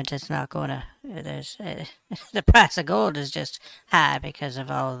moment, it's not going to. There's the price of gold is just high because of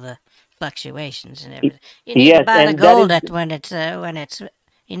all the fluctuations and everything. You need to buy the gold when it's.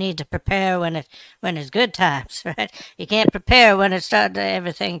 You need to prepare when it's good times, right? You can't prepare when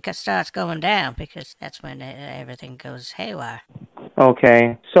everything starts going down, because that's when everything goes haywire.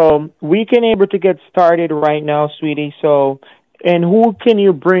 Okay, so we can able to get started right now, sweetie. So, and who can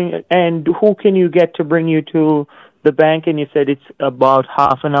you get to bring you to the bank? And you said it's about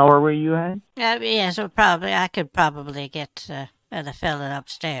half an hour where you at? Yeah, so I could probably get the fella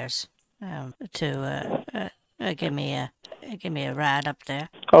upstairs to give me a ride up there.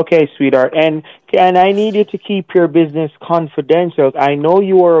 Okay, sweetheart. And I need you to keep your business confidential. I know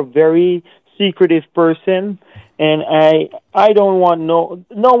you are a very secretive person, and I don't want no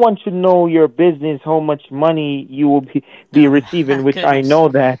one should know your business, how much money you will be receiving, which goodness. I know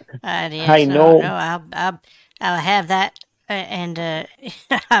that. Yes, I know. No, I'll have that, and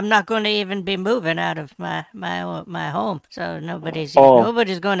I'm not going to even be moving out of my home, so nobody's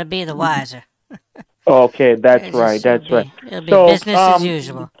going to be the wiser. Okay, that's right. It'll be business as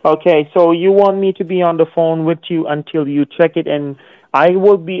usual. Okay, so you want me to be on the phone with you until you check it, and I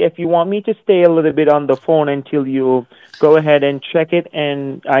will be, if you want me to stay a little bit on the phone until you go ahead and check it,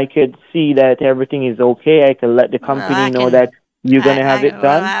 and I could see that everything is okay. I can let the company know that you're going to have it done.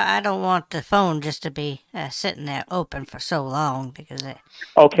 Well, I don't want the phone just to be sitting there open for so long, because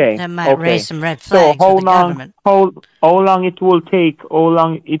that might raise some red flags with the government. How long it will take? How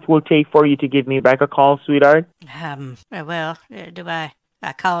long it will take for you to give me back a call, sweetheart? Well, do I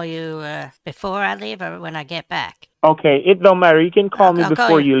call you before I leave or when I get back? Okay, it don't matter. You can call me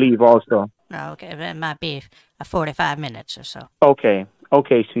before you leave also. Okay, it might be 45 minutes or so. Okay,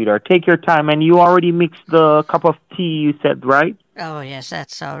 sweetheart. Take your time. And you already mixed the cup of tea, you said, right? Oh, yes,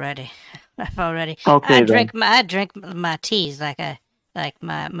 that's already. I've already. Okay, I drink my teas like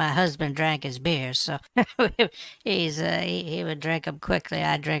my husband drank his beers. So he would drink them quickly.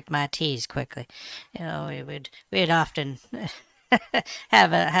 I drink my teas quickly. You know, we'd often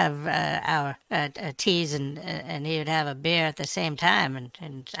have our teas, and he would have a beer at the same time,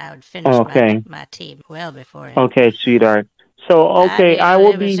 and I would finish my tea well before him. Okay, sweetheart. So, I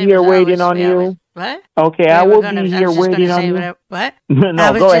will be here waiting on you. What? Okay, I will be here waiting on you. What?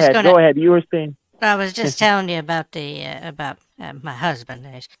 No, go ahead. You were saying. I was just telling you about about my husband.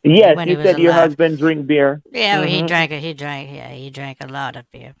 Yes, you said your husband drink beer. Yeah, well, he drank a lot of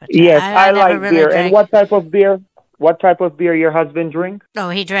beer. But yes, I like really beer. And what type of beer? What type of beer your husband drink? Oh,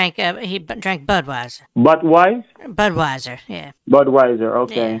 he drank Budweiser. Budweiser, yeah. Budweiser,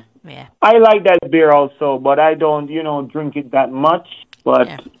 okay. Yeah. I like that beer also, but I don't, drink it that much. But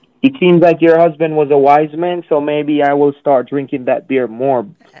it seems like your husband was a wise man, so maybe I will start drinking that beer more.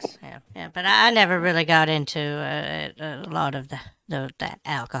 Yes, yeah. But I never really got into a lot of that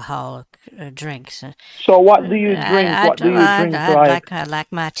alcoholic drinks. So what do you drink? I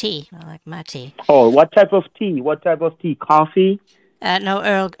like my tea. I like my tea. Oh, what type of tea? What type of tea? Coffee? No,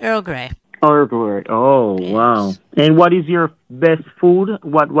 Earl Grey. Earl Grey. Oh, yes. Wow. And what is your best food?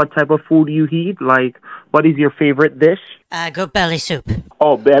 What type of food you eat? Like, what is your favorite dish? Goat belly soup.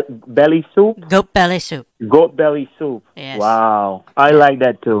 Oh, belly soup? Goat belly soup. Goat belly soup. Yes. Wow. I like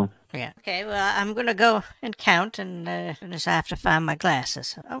that too. Yeah. Okay, well, I'm going to go and count, and I just have to find my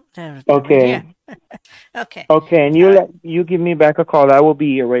glasses. Oh, there's okay. Okay. Okay, and you give me back a call. I will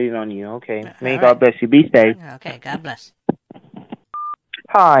be here waiting on you. Okay. May God bless you. Be safe. Okay, God bless.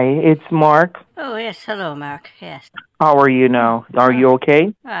 Hi, it's Mark. Oh, yes. Hello, Mark. Yes. How are you now? Are you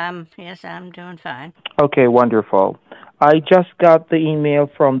okay? Yes, I'm doing fine. Okay, wonderful. I just got the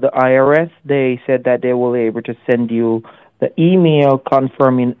email from the IRS. They said that they will be able to send you the email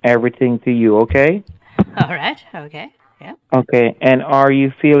confirming everything to you, okay? All right. Okay. Yeah. Okay, and are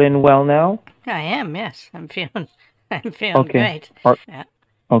you feeling well now? I am, yes. I'm feeling great. Yeah.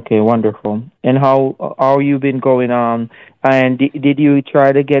 Okay, wonderful. And how you been going on? And did you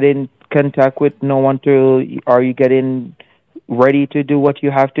try to get in contact with no one are you getting ready to do what you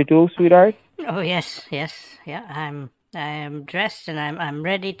have to do, sweetheart? Oh, yes. Yeah, I am dressed and I'm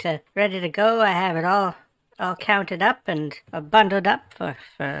ready to go. I have it all counted up and bundled up for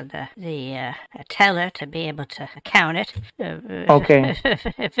the teller to be able to count it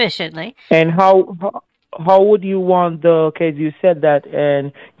efficiently. And how would you want case you said that,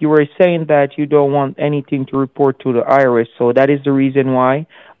 and you were saying that you don't want anything to report to the IRS, so that is the reason why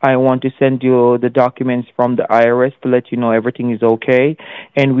I want to send you the documents from the IRS to let you know everything is okay,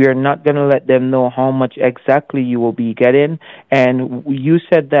 and we are not going to let them know how much exactly you will be getting. And you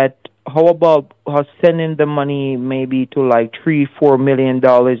said that, how about sending the money maybe to like $3-4 million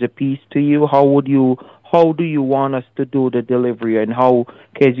a piece to you? How how do you want us to do the delivery, and how?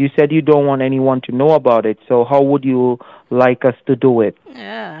 Because you said you don't want anyone to know about it. So how would you like us to do it?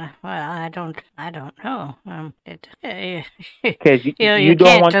 Well, I don't know. Because you you don't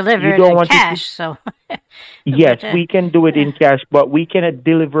can't want deliver you it don't in want cash, so. Yes, But, we can do it in cash, but we cannot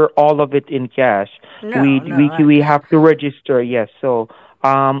deliver all of it in cash. We have to register. Yes, so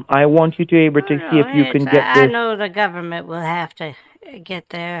I want you to be able to see if you can get I this. know the government will have to get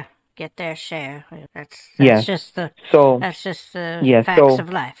their share. That's Yes. just the So yes, facts so of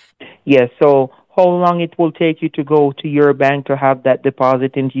life. yes, so how long it will take you to go to your bank to have that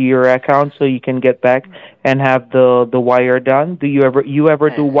deposit into your account so you can get back and have the wire done? Do you ever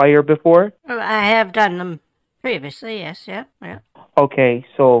do wire before? I have done them previously. Yes, yeah. Okay,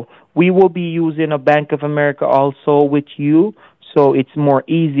 so we will be using a Bank of America also with you, so it's more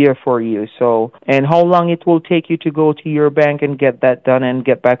easier for you. So, and how long it will take you to go to your bank and get that done and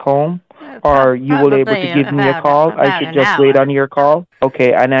get back home? Or you will able to give me a call? I should just wait on your call?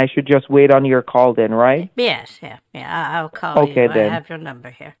 Okay, and I should just wait on your call then, right? Yes, yeah. I'll call you. Okay, then. I have your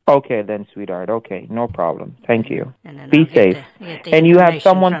number here. Okay then, sweetheart. Okay, no problem. Thank you. And then Be I'll safe. get the And you have information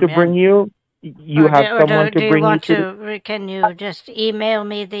someone from to bring you? You have someone to bring you to? Can you just email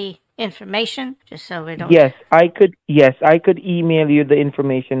me the information, just so we don't... Yes, I could email you the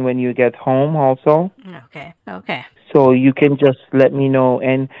information when you get home also. Okay. So you can just let me know,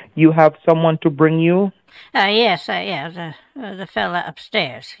 and you have someone to bring you? Yes, the fella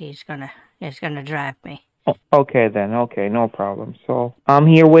upstairs. He's gonna drive me. Okay then, okay, no problem. So I'm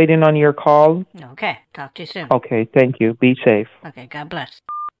here waiting on your call. Okay, talk to you soon. Okay, thank you. Be safe. Okay, God bless.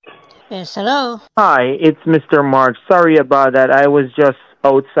 Yes, hello? Hi, it's Mr. Mark. Sorry about that. I was just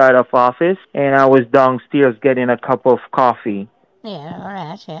outside of office, and I was downstairs getting a cup of coffee. Yeah, all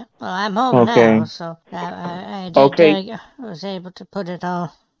right, yeah. Well, I'm home now, so I was able to put it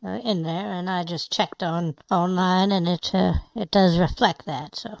all in there, and I just checked online, and it does reflect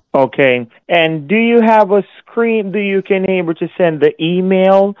that, so. Okay, and do you have a screen? You can able to send the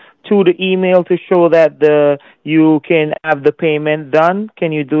email to the email to show that you can have the payment done?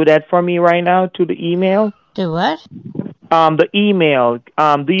 Can you do that for me right now to the email? Do what? The email.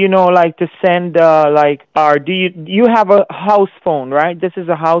 Do you know, like, to send, do you have a house phone, right? This is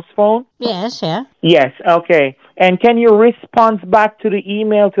a house phone? Yes, yeah. Yes, okay. And can you respond back to the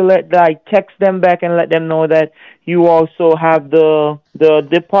email to text them back and let them know that you also have the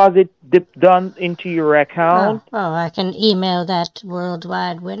deposit done into your account? Oh, I can email that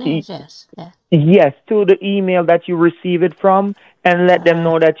worldwide winnings, yes, yeah. Yes, to the email that you receive it from, and let them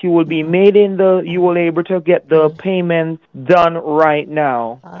know that you will be you will able to get the payment done right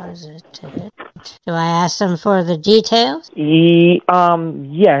now. Positive. Do I ask them for the details?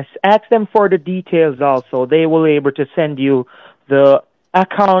 Yes, ask them for the details also. They will able to send you the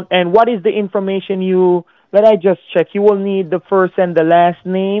account, and what is the information let I just check. You will need the first and the last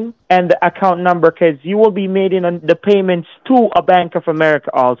name and the account number, because you will be making the payments to a Bank of America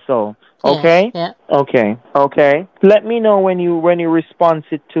also. Okay? Yes, yeah. Okay. Let me know when you respond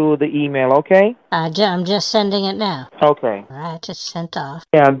it to the email, okay? I'm just sending it now. Okay. All right, it's sent off.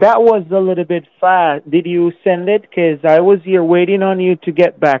 Yeah, that was a little bit fast. Did you send it? Because I was here waiting on you to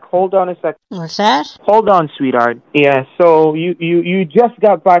get back. Hold on a second. What's that? Hold on, sweetheart. Yeah, so you just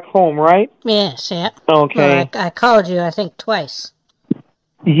got back home, right? Yes, yeah. Okay. Well, I called you, I think, twice.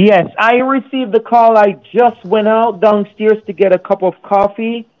 Yes, I received the call. I just went out downstairs to get a cup of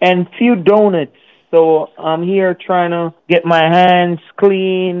coffee and few donuts. So I'm here trying to get my hands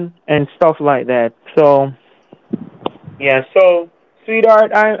clean and stuff like that. So, yeah, so,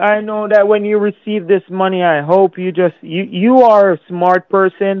 sweetheart, I know that when you receive this money, I hope you are a smart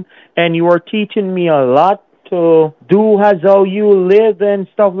person, and you are teaching me a lot to do as how you live and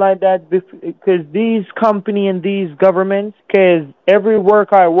stuff like that, because these company and these governments, because every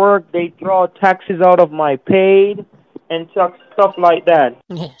work I work, they draw taxes out of my paid and stuff like that.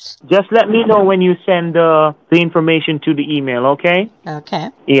 Yes. Just let me know when you send the information to the email, okay? Okay.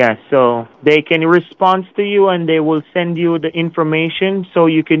 Yeah, so they can respond to you, and they will send you the information so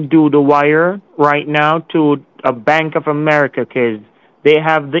you can do the wire right now to a Bank of America, because they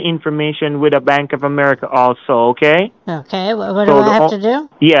have the information with a Bank of America also, okay? Okay, what do I have to do?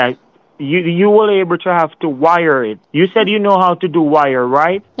 Yeah, you will able to have to wire it. You said you know how to do wire,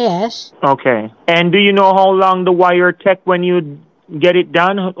 right? Yes. Okay. And do you know how long the wire take when you get it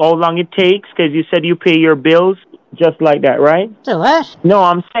done? How long it takes? Because you said you pay your bills just like that, right? The what? No,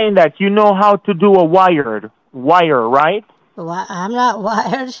 I'm saying that you know how to do a wire, right? I'm not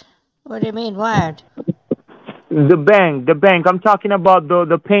wired. What do you mean wired? The bank. I'm talking about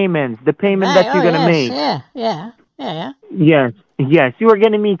the payments, the payment that you're going to make. Yeah. Yes. Yes, you were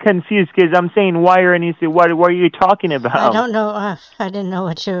getting me confused because I'm saying wire and you say, what are you talking about? I don't know. I didn't know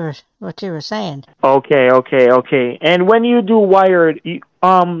what you were saying. Okay. And when you do wire,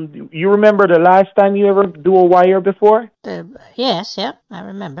 you remember the last time you ever do a wire before? Yes, I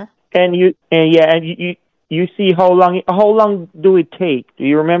remember. And you see how long do it take? Do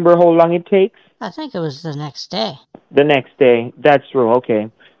you remember how long it takes? I think it was the next day. The next day. That's true.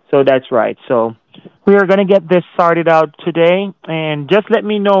 Okay. So that's right. So we are going to get this sorted out today, and just let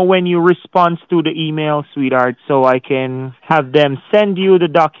me know when you respond to the email, sweetheart, so I can have them send you the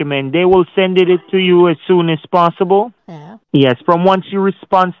document. They will send it to you as soon as possible. Yeah. Yes, from once you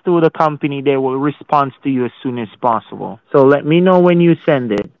respond to the company, they will respond to you as soon as possible. So let me know when you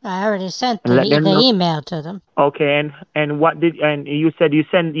send it. I already sent the email to them. Okay, and you said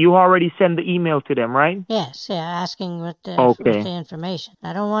you already sent the email to them, right? Yes, asking with the information.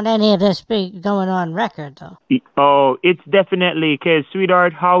 I don't want any of this going on record, though. Oh, it's definitely, because,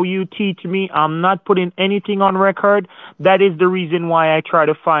 sweetheart, how you teach me, I'm not putting anything on record. That is the reason why I try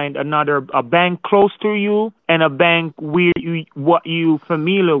to find a bank close to you and a bank where what you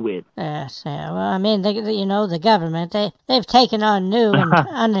familiar with. Yes, well, I mean, the government, they've taken on new and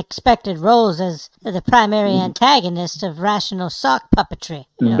unexpected roles as the primary antagonist of rational sock puppetry.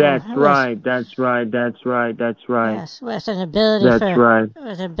 That's right. Yes, with an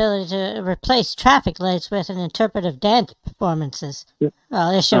ability to replace traffic lights with an interpretive dance performances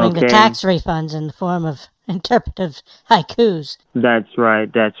while issuing the tax refunds in the form of interpretive haikus. That's right.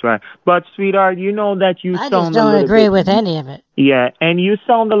 But, sweetheart, you know that you sound I just don't agree with any of it. Yeah, and you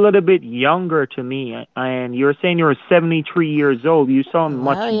sound a little bit younger to me. And you're saying you're 73 years old. You sound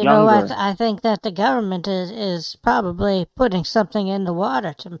much younger. I think that the government is probably putting something in the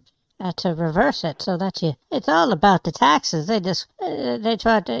water to reverse it, so that it's all about the taxes. They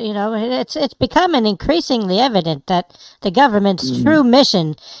try to, it's becoming increasingly evident that the government's true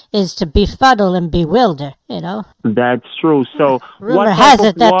mission is to befuddle and bewilder, That's true. So rumor has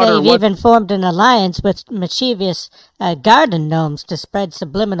it that they've even formed an alliance with mischievous garden gnomes to spread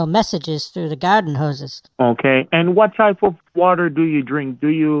subliminal messages through the garden hoses. Okay, and what type of water do you drink? Do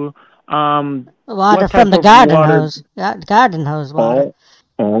you water from the garden hose? Garden hose water.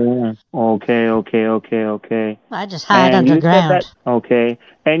 Oh, okay. I just hide underground. Okay,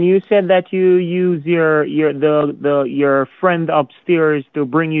 and you said that you use your friend upstairs to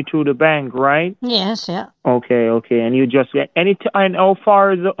bring you to the bank, right? Yes, yeah. Okay, and you just get and how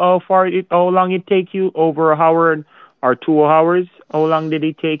long it take you? Over an hour or 2 hours? How long did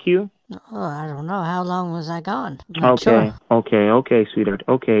it take you? Oh, I don't know. How long was I gone? Okay, sweetheart.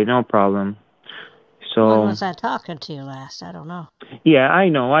 Okay, no problem. So, when was I talking to you last? I don't know. Yeah, I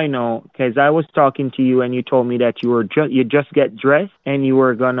know, because I was talking to you and you told me that you just get dressed and you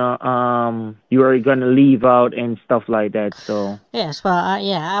were gonna leave out and stuff like that. So yes, well,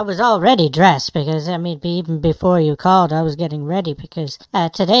 I was already dressed because even before you called, I was getting ready because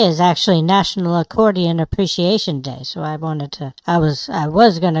today is actually National Accordion Appreciation Day. So I was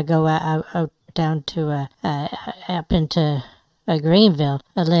gonna go out down to up into Greenville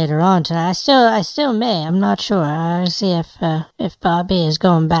later on tonight. I still may. I'm not sure. I'll see if Bobby is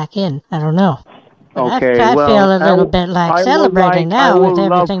going back in. I don't know. Okay, I feel a little bit like celebrating now with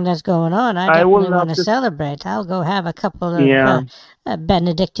everything that's going on. I definitely want to celebrate. I'll go have a couple of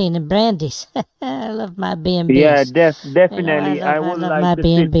Benedictine and brandies. I love my B&Bs. Yeah, definitely. I would like to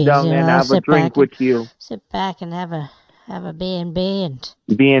sit down and have a drink with you. Sit back and have a B&B and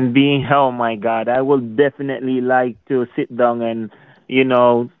B&B. Oh my God, I will definitely like to sit down and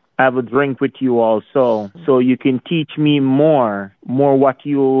have a drink with you also, so you can teach me more what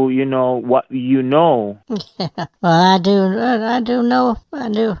you know. Yeah. Well, I do know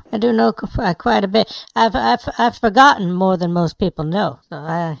quite a bit. I've forgotten more than most people know. So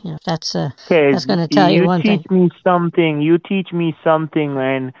that's going to tell you one thing. You teach me something,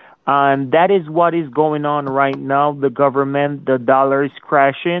 and that is what is going on right now. The government, the dollar is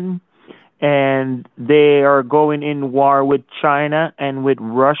crashing, and they are going in war with China and with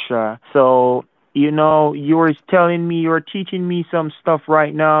Russia. So, you're teaching me some stuff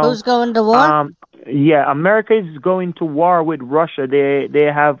right now. Who's going to war? Yeah, America is going to war with Russia.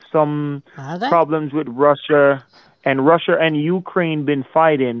 They have some problems with Russia and Ukraine been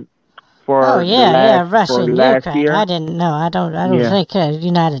fighting. Russia and Ukraine. Year. I didn't know. I don't think the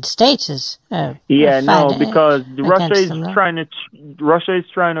United States is. Because Russia is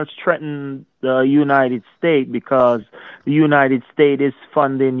trying to threaten the United States because the United States is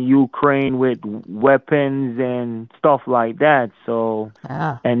funding Ukraine with weapons and stuff like that. So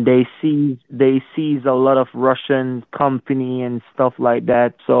and they seize a lot of Russian company and stuff like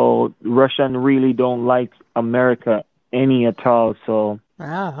that. So Russian really don't like America any at all. So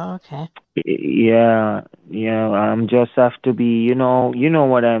Oh, okay. yeah, yeah. Just have to be, you know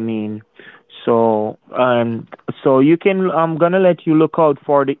what I mean. So so you can. I'm gonna let you look out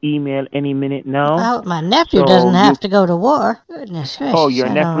for the email any minute I now. hope my nephew doesn't So have to go to war. Goodness oh, gracious, your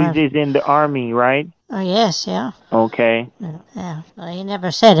I don't nephew have. is in the army, right? Oh, yes, yeah. Okay, Yeah, well, he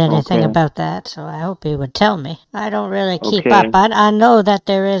never said anything okay, about that, so I hope he would tell me. I don't really keep up. okay. I know that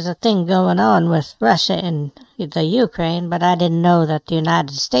there is a thing going on with Russia and the Ukraine, but I didn't know that the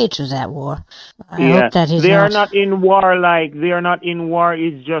United States was at war. I Yeah, hope that he's they are not. not in war. Like they are not in war.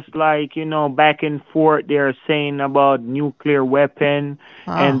 It's just like back and forth. They're saying about nuclear weapon,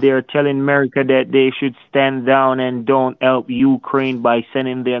 and Oh, they're telling America that they should stand down and don't help Ukraine by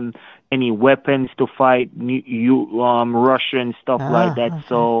sending them any weapons to fight Russia and stuff like that. okay.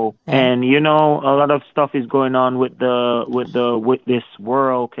 So Yeah. and a lot of stuff is going on with with this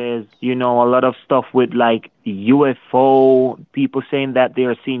world, cause a lot of stuff with like UFO people saying that they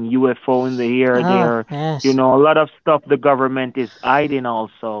are seeing UFO in the air. Oh, They're yes. a lot of stuff the government is hiding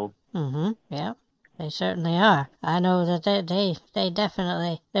also. Yeah. They certainly are. I know that they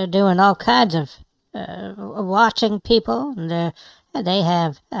definitely, they're doing all kinds of watching people, and they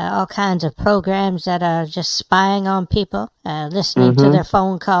have all kinds of programs that are just spying on people, listening to their Mhm.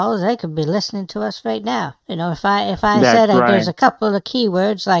 phone calls. They could be listening to us right now. If I That's said there's right. a couple of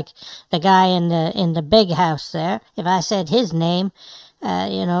keywords like the guy in the big house there, if I said his name,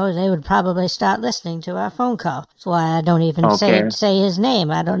 they would probably start listening to our phone call. That's why I don't even Okay. say his name.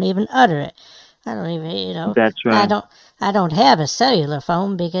 I don't even utter it. I don't even, That's I right. don't, I don't have a cellular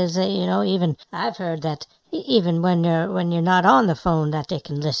phone because, even I've heard that even when you're not on the phone that they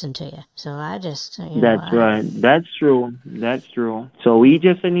can listen to you. So I just, That's right. That's true. That's true. So we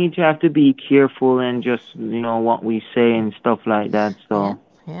just need to have to be careful and just what we say and stuff like that. yeah, So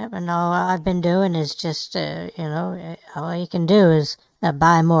yeah. But no, all I've been doing is just, all you can do is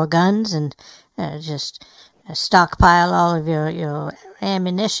buy more guns and just stockpile all of your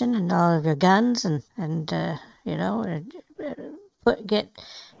ammunition and all of your guns and put get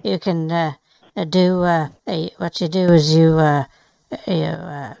you can do what you do is you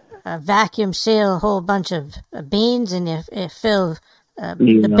vacuum seal a whole bunch of beans and you fill the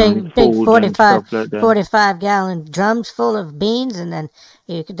big food and stuff like that. 45 gallon drums full of beans, and then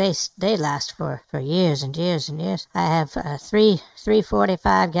they last for years and years and years. I have three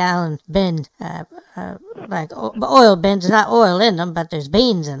 45 gallon bins, like oil bins, not oil in them, but there's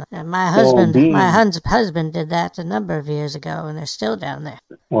beans in them. And Oh, my beans. husband did that a number of years ago, and they're still down there.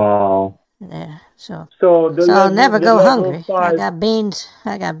 Wow. There, so So I'll never the go level hungry. I 5. got beans.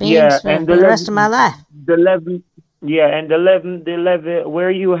 Yeah, For and the rest of my life. the 11, yeah, and the 11, where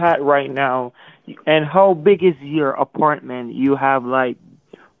you at right now, and how big is your apartment? You have like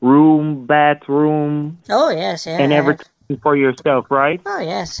room, bathroom, Oh yes, yeah, and I have. everything for yourself, right? Oh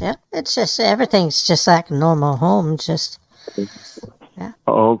yes, yeah. It's just everything's just like a normal home.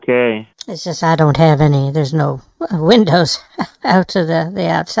 Okay, It's just I don't have any. There's no windows out to the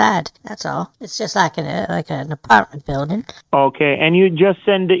outside. That's all. It's just like an apartment building. okay, and you just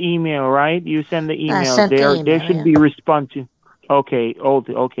send the email, right? You send the I email. sent the There email. should Yeah. be response. Okay,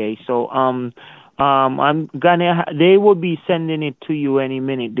 okay. So I'm gonna. They will be sending it to you any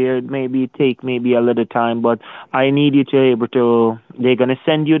minute. There maybe take maybe a little time, but I need you to able to. They're gonna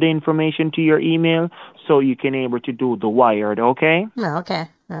send you the information to your email so you can able to do the wired. Okay. Oh, okay.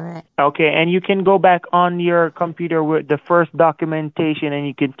 All right. Okay, and you can go back on your computer with the first documentation, and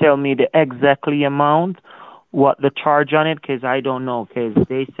you can tell me the exactly amount, what the charge on it, because I don't know, because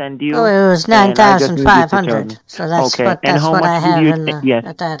they send Oh, you, it was and I just need you to tell 9,500. me. So that's Okay, and that's how what much I did have you? in Yes,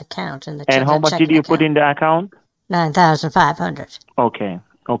 at that account in and how much did checking you put account. in the account? 9,500. Okay,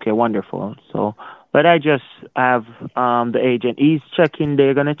 okay, wonderful. So, but I just have the agent. He's checking.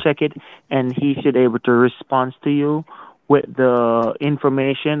 They're gonna check it, and he should able to respond to you with the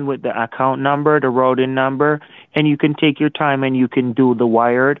information, with the account number, the routing number, and you can take your time and you can do the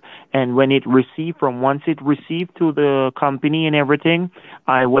wired. And when it once it received to the company and everything,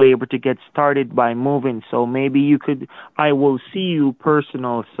 I will able to get started by moving. So maybe I will see you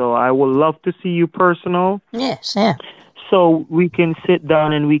personal. So I would love to see you personal. Yes, yeah. So we can sit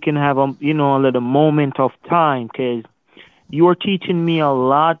down and we can have a little moment of time, because you're teaching me a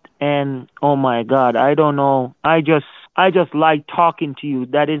lot, and oh my God, I don't know. I just like talking to you.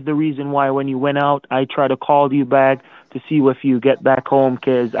 That is the reason why when you went out, I try to call you back to see if you get back home,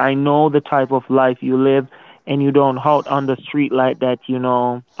 because I know the type of life you live, and you don't out on the street like that,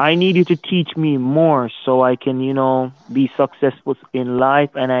 I need you to teach me more so I can, be successful in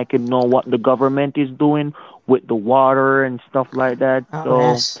life and I can know what the government is doing with the water and stuff like that.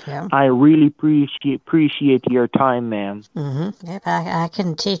 Yes, yeah. I really appreciate your time, ma'am. Mm-hmm. Yep, I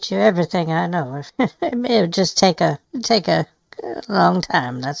can teach you everything I know. It would just take a long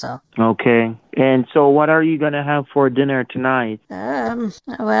time, that's all. Okay. And so what are you going to have for dinner tonight?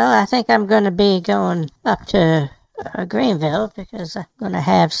 Well, I think I'm going to be going up to Greenville because I'm going to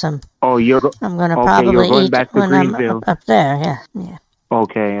have some. Oh, I'm going to okay, probably you're going eat back to when Greenville. I'm up there, yeah.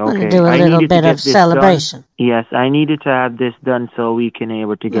 Okay. I'm going to do a little bit of celebration. Yes, I needed to have this done so we can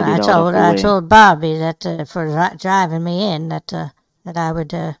able to get it out of the way. I told Bobby that for driving me in that I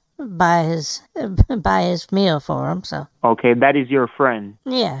would buy his meal for him. So. Okay, that is your friend.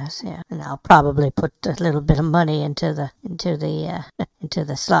 Yes, yeah, and I'll probably put a little bit of money into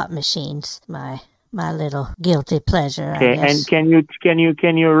the slot machines. My little guilty pleasure. Okay, I guess. and can you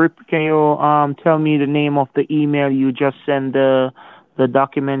tell me the name of the email you just sent the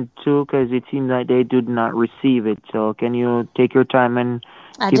document to? Because it seems like they did not receive it. So can you take your time and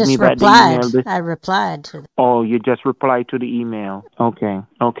give me back the email? I replied to. Oh, you just replied to the email. Okay.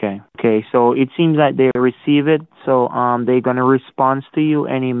 So it seems like they receive it. So they're gonna respond to you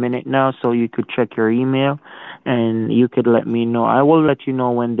any minute now. So you could check your email, and you could let me know. I will let you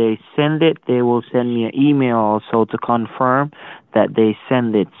know when they send it. They will send me an email also to confirm that they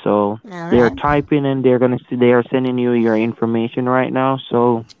send it. So they're typing and they are sending you your information right now.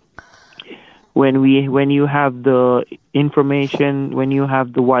 So when you have the information, when you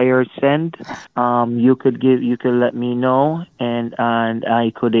have the wire sent, you could let me know, and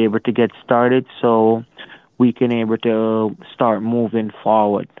I could able to get started so we can able to start moving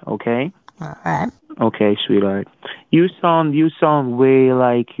forward. Okay. All right. Okay, sweetheart. You sound way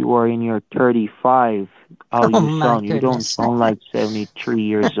like you are in your 35. How you sound? You don't sound like 73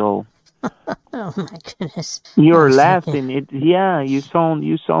 years old. Oh my goodness. You're laughing. You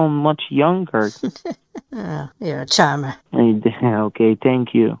sound much younger. Oh, you're a charmer. Okay,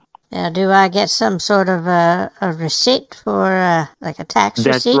 thank you. Now, do I get some sort of a receipt for like a tax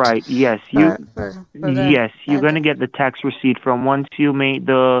receipt? That's right. Yes, you're gonna get the tax receipt from once you made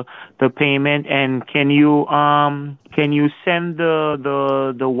the payment. And can you send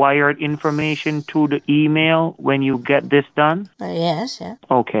the wired information to the email when you get this done? Yes. Yeah.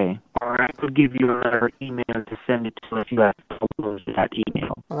 Okay. Or I could give you another email to send it to if you have problems with that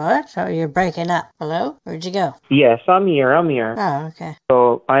email. What? Oh, you're breaking up. Hello? Where'd you go? Yes, I'm here. Oh, okay.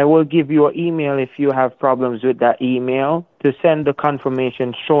 So I will give you an email if you have problems with that email to send the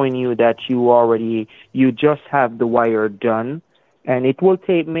confirmation showing you that you just have the wire done. And it will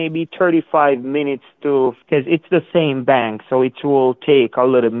take maybe 35 minutes because it's the same bank, so it will take a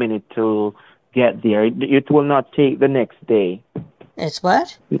little minute to get there. It will not take the next day. It's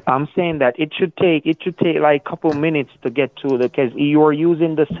what? I'm saying that it should take like a couple minutes to get to because you're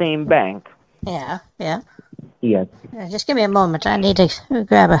using the same bank. Yeah. Yes. Just give me a moment. I need to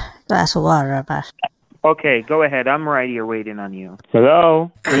grab a glass of water. Okay, go ahead. I'm right here waiting on you.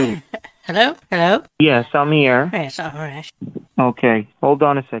 Hello? Hello? Yes, I'm here. Yes, all right. Okay, hold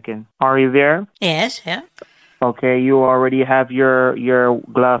on a second. Are you there? Yes, yeah. Okay, you already have your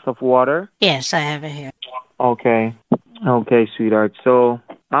glass of water? Yes, I have it here. Okay, sweetheart. So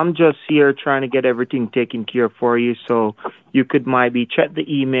I'm just here trying to get everything taken care of for you, so you could maybe check the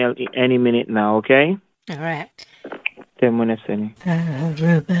email any minute now, okay? All right. 10 minutes in.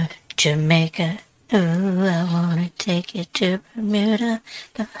 Aruba, Jamaica. Ooh, I wanna take you to Bermuda,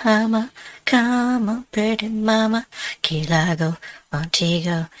 Bahama. Come on, pretty mama. Key Largo,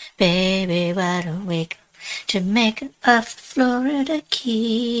 Montego. Baby, why don't we go Jamaica off the Florida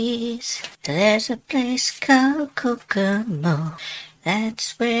Keys? There's a place called Kokomo.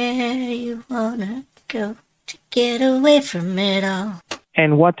 That's where you wanna go to get away from it all.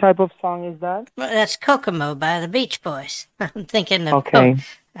 And what type of song is that? Well, that's Kokomo by the Beach Boys. I'm thinking of... Okay.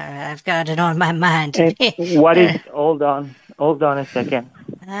 I've got it on my mind. What is... Hold on a second.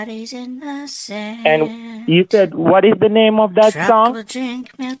 Bodies in the sand. And you said, what is the name of that song? Drop a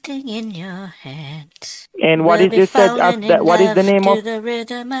drink melting in your hands. And what is you said after that? What is the name of... To the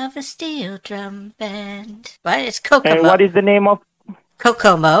rhythm of a steel drum band. What? It's Kokomo. And what is the name of...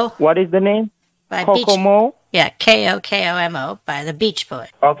 Kokomo. What is the name? By Kokomo? Yeah, Kokomo by the Beach Boys.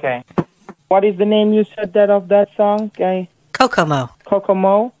 Okay. What is the name you said that of that song? Okay. Kokomo.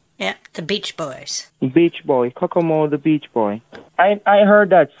 Kokomo? Yeah, the Beach Boys. Beach Boy. Kokomo the Beach Boy. I heard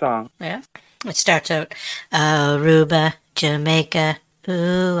that song. Yeah. It starts out, Aruba, Jamaica.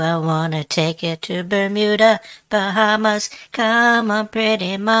 Ooh, I wanna take you to Bermuda, Bahamas. Come on,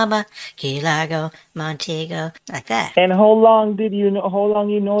 pretty mama. Key Largo, Montego, like that. And how long you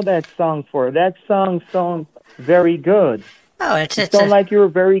know that song for? That song sounds very good. Oh, You sound like you're a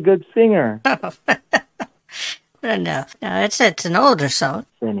very good singer. No, it's an older song.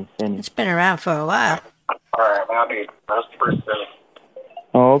 Cinny. It's been around for a while. Alright, now that's the first thing.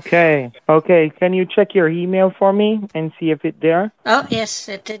 Okay. Can you check your email for me and see if it's there? Oh, yes,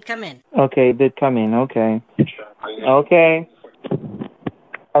 it did come in. Okay, it did come in. Okay.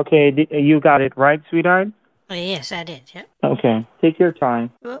 You got it right, sweetheart? Oh, yes, I did, yeah. Okay, take your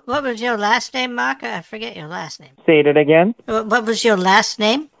time. What was your last name, Mark? I forget your last name. Say it again. What was your last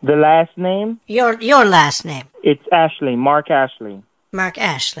name? The last name? Your last name. It's Ashley, Mark Ashley. Mark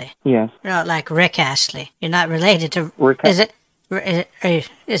Ashley. Yes. Not like Rick Ashley. You're not related to... Rick. Is it...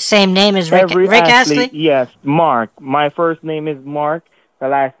 the same name as Rick Ashley? Yes, Mark. My first name is Mark. The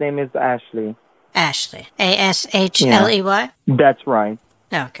last name is Ashley. Ashley. Ashley? That's right.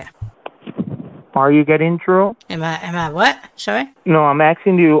 Okay. Are you getting through? Am I what? Sorry? No, I'm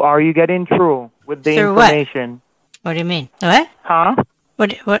asking you, are you getting through with the Through information? What do you mean? What? Huh?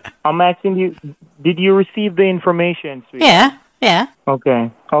 What? I'm asking you, did you receive the information, sweetie? Yeah. Okay,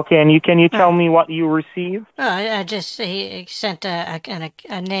 and can you tell me what you received? Oh, he sent a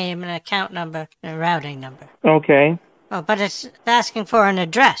name, an account number, and a routing number. Okay. Oh, but it's asking for an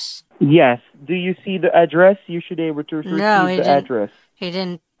address. Yes. Do you see the address? You should be able to receive the address. They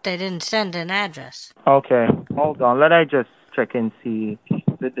didn't send an address. Okay, hold on. Let I just check and see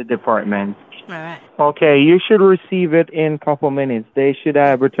the department. All right. Okay, you should receive it in a couple minutes. They should be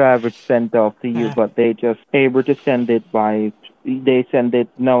able to have it sent off to you, but they just able to send it they send it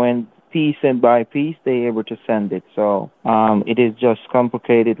now and piece and by piece, they able to send it. So it is just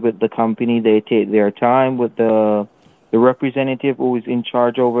complicated with the company. They take their time with the representative who is in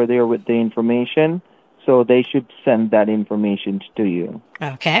charge over there with the information. So they should send that information to you.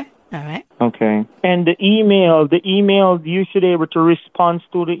 Okay. All right. Okay. And the email, you should be able to respond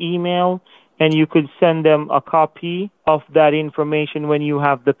to the email, and you could send them a copy of that information when you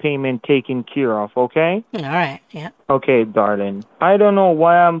have the payment taken care of, okay? All right, yeah. Okay, darling. I don't know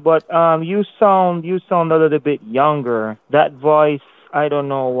why but you sound a little bit younger. That voice, I don't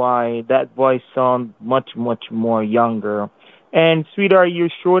know why, that voice sounds much, much more younger. And, sweetheart, are you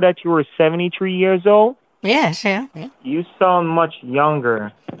sure that you were 73 years old? Yes, yeah. You sound much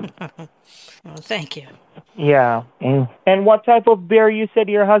younger. Well, thank you. Yeah. And what type of beer you said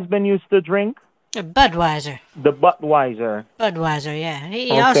your husband used to drink? Budweiser. The Budweiser. Budweiser, yeah.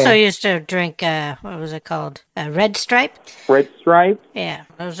 He also used to drink, what was it called? Red Stripe? Red Stripe? Yeah,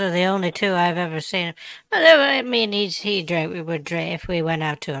 those are the only two I've ever seen. But, I mean, we would drink, if we went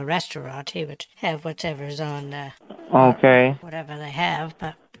out to a restaurant, he would have whatever's on, okay. Whatever they have,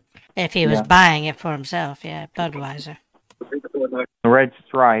 but if he was buying it for himself, yeah, Budweiser. Red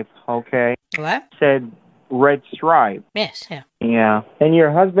Stripe, okay. What? Said Red Stripe. Yes, yeah. Yeah. And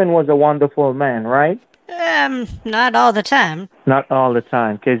your husband was a wonderful man, right? Not all the time. Not all the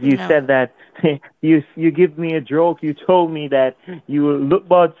time, because you said that you give me a joke. You told me that you look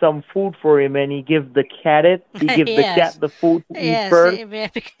bought some food for him, and he give the cat it. He give the cat the food to eat first.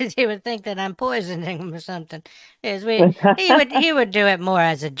 Yes, because he would think that I'm poisoning him or something. Yes, he would do it more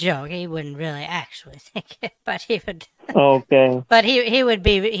as a joke. He wouldn't really actually think it, but he would. Okay. But he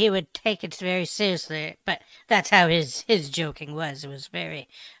would take it very seriously. But that's how his joking was. It was very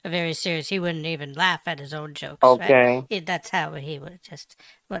serious. He wouldn't even laugh at his own jokes. Okay. Right? That's how he would just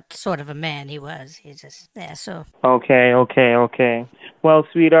what sort of a man he was. He just so. Okay. Well,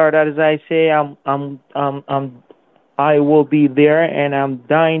 sweetheart, as I say, I will be there, and I'm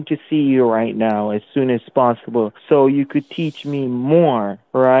dying to see you right now as soon as possible, so you could teach me more,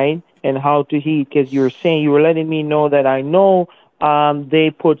 right? And how to heat, because you were letting me know that I know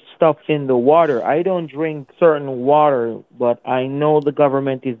they put stuff in the water. I don't drink certain water, but I know the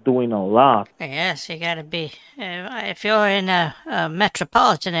government is doing a lot. Yes, you got to be, if you're in a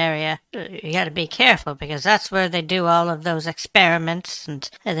metropolitan area, you got to be careful, because that's where they do all of those experiments, and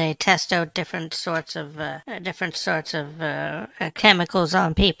they test out different sorts of chemicals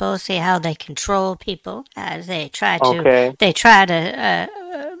on people, see how they control people. They try to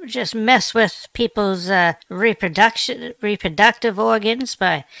just mess with people's reproductive organs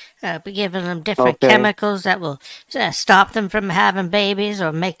by giving them different chemicals that will stop them from having babies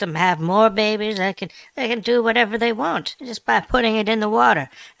or make them have more babies. They can do whatever they want just by putting it in the water,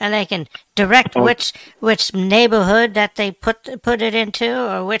 and they can direct which neighborhood that they put it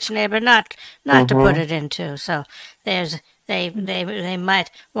into, or which neighbor not to put it into. So they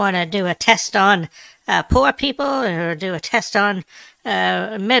might want to do a test on poor people, or do a test on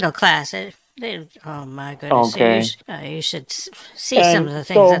middle class. Oh my goodness! Okay. You should see some of the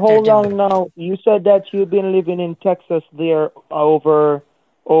things so that they're hold doing. on now. You said that you've been living in Texas there over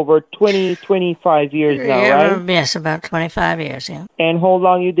 25 years now, right? Yes, about 25 years. Yeah. And how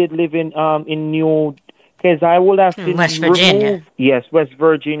long you did live in New? Because I will have to West Virginia. West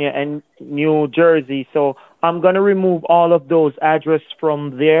Virginia and New Jersey. So I'm gonna remove all of those address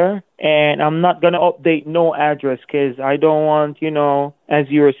from there, and I'm not gonna update no address because I don't want, as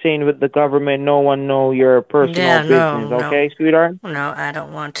you were saying with the government, no one know your personal business. Okay, sweetheart. No, I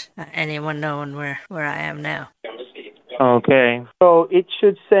don't want anyone knowing where I am now. Okay. So it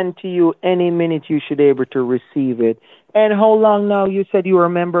should send to you any minute. You should be able to receive it. And how long now? You said you were a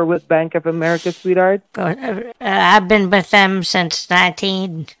member with Bank of America, sweetheart? I've been with them since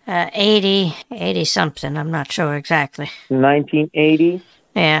 1980 something. I'm not sure exactly. 1980?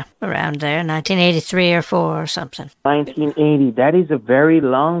 Yeah, around there. 1983 or 4 or something. 1980. That is a very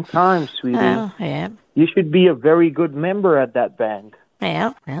long time, sweetie. Oh, yeah. You should be a very good member at that bank.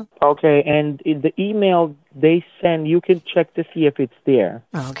 Yeah. Okay, and in the email they send, you can check to see if it's there.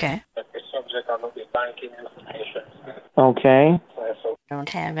 Okay. The subject will be banking information. Okay. Don't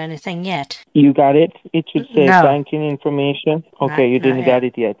have anything yet. You got it? It should say No. banking information. Okay, you didn't got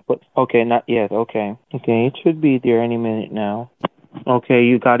it yet. But okay, not yet. Okay. Okay, it should be there any minute now. Okay,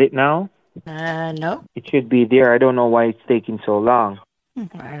 you got it now? No. It should be there. I don't know why it's taking so long.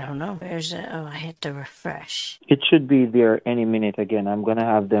 I don't know. Where's it? Oh, I hit the refresh. It should be there any minute again. I'm going to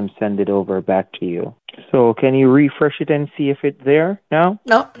have them send it over back to you. So can you refresh it and see if it's there now?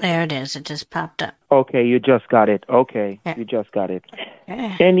 Nope, there it is. It just popped up. Okay, you just got it. Okay, Yeah. you just got it.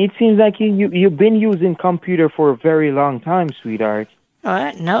 Yeah. And it seems like you've been using computer for a very long time, sweetheart.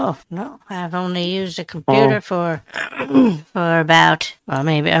 What? No. I've only used a computer for about,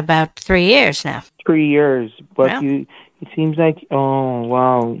 maybe about 3 years now. 3 years, but Yeah. it seems like, oh,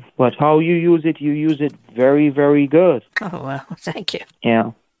 wow. But how you use it very, very good. Oh, well, thank you.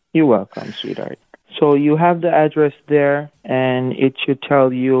 Yeah, you're welcome, sweetheart. So you have the address there, and it should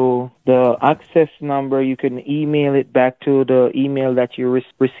tell you the access number. You can email it back to the email that you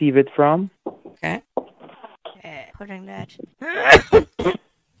receive it from. Okay. Putting that.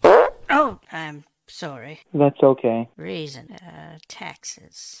 Oh, I'm sorry. That's okay. Reason.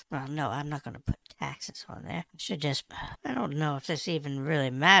 Taxes. Well, no, I'm not going to put taxes on there. I should just. I don't know if this even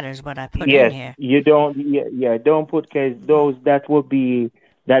really matters what I put in here. You don't. Yeah, don't put because those that will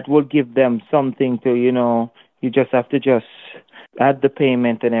give them something to You just have to add the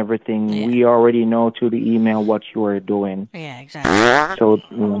payment and everything. Yeah. We already know through the email what you are doing. Yeah, exactly. So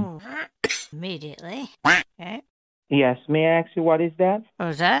Immediately. Okay. yes, may I ask you what is that? What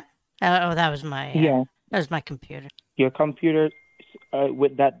was that? Oh, that was my. Yeah. That was my computer. Your computer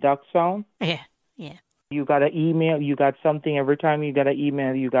with that duck sound. Yeah. You got an email. You got something every time you got an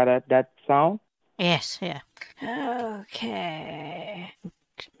email. You got that sound. Yes. Yeah. Okay.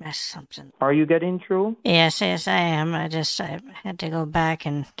 Mess something. Are you getting through? Yes, I am. I had to go back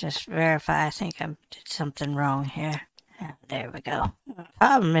and just verify. I think I did something wrong here. There we go.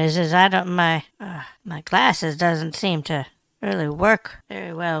 Problem is I don't my glasses doesn't seem to really work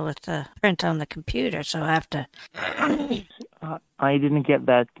very well with the print on the computer, so I have to. I didn't get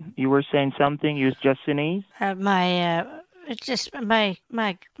that. You were saying something. You was just sneeze. It's just my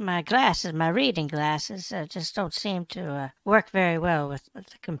glasses, my reading glasses, just don't seem to work very well with the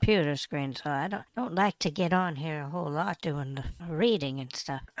computer screen. So I don't like to get on here a whole lot doing the reading and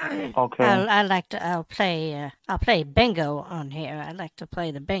stuff. Okay. I'll play bingo on here. I like to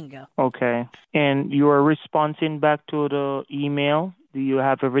play the bingo. Okay. And you are responding back to the email. Do you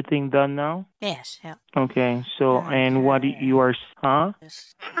have everything done now? Yes. Yeah. Okay. So and what you are? Huh?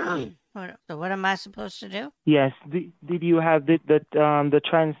 So what am I supposed to do? Yes. Did you have the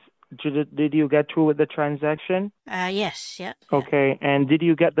trans? Did you get through with the transaction? Yes. Yeah. Okay. And did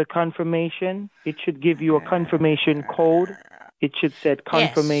you get the confirmation? It should give you a confirmation code. It should say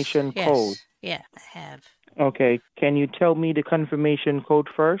confirmation code. Yeah, I have. Okay. Can you tell me the confirmation code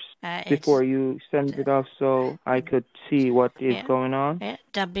first before you send it off so I could see what is going on?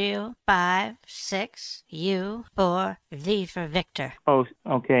 W56U4V for Victor. Oh,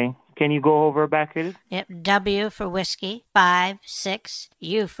 okay. Can you go over back it? Yep. W for whiskey, 56,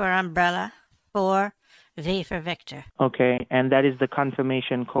 U for umbrella, 4, V for Victor. Okay, and that is the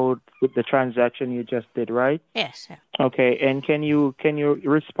confirmation code with the transaction you just did, right? Yes. Yeah. Okay, and can you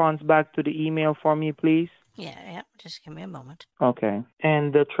respond back to the email for me, please? Yeah. Just give me a moment. Okay.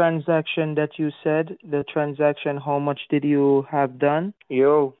 And the transaction that you said, how much did you have done?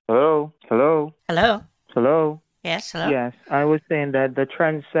 Hello? Hello? Hello? Yes, hello? Yes, I was saying that the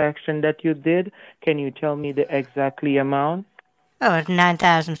transaction that you did, can you tell me the exactly amount? Oh, it's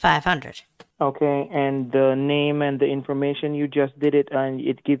 9,500. Okay, and the name and the information you just did it, and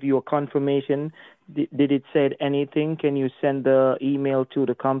it give you a confirmation. Did it say anything? Can you send the email to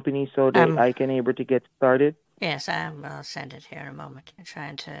the company so that I can able to get started? Yes, I'll send it here in a moment. I'm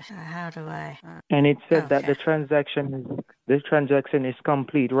trying to. How do I? And it said that the transaction is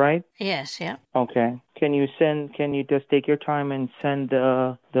complete, right? Yes. Yeah. Okay. Can you just take your time and send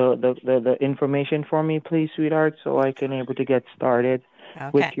the information for me, please, sweetheart, so I can able to get started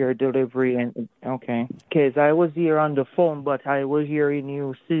with your delivery? And okay, because I was here on the phone, but I was hearing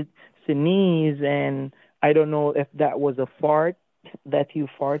you sneeze, and I don't know if that was a fart. That you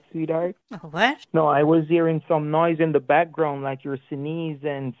fart, sweetheart? What? No, I was hearing some noise in the background, like your sneeze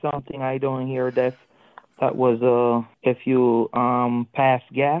and something. I don't hear that. That was if you pass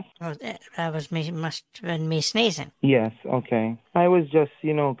gas. Oh, that was me. Must have been me sneezing. Yes. Okay. I was just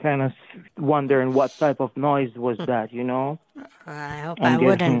kind of wondering what type of noise was that. I hope I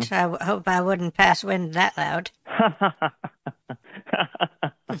wouldn't. I hope I wouldn't pass wind that loud.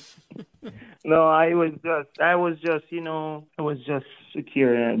 No, I was just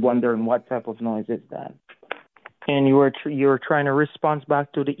secure and wondering what type of noise is that. And you were trying to respond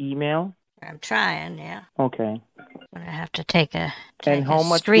back to the email? I'm trying, yeah. Okay. But I have to take a and how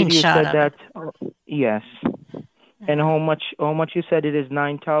much screenshot did you said of that? it. Yes. And how much you said it is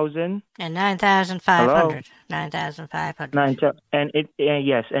 9,000? And 9,500. 9,500. And it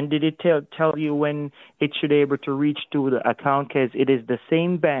yes. And did it tell you when it should be able to reach to the account? Because it is the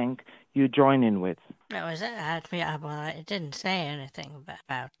same bank you join in with. No, is it? Well, it didn't say anything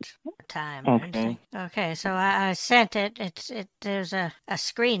about time or anything. Okay, so I sent it. There's a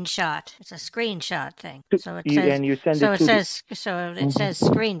screenshot. It's a screenshot thing. So it says. And you send so it it to says. So it says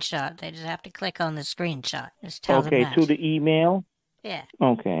screenshot. They just have to click on the screenshot. Just tell them that. To the email. Yeah.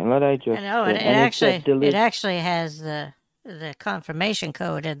 Okay. Let I just. And it actually has the confirmation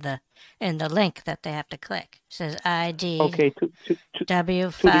code in the link that they have to click. It says ID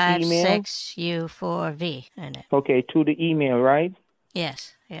W56U4V in it. Okay, to the email, right?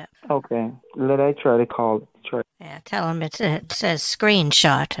 Yes, yeah. Okay, let I try to call. Yeah, tell them it says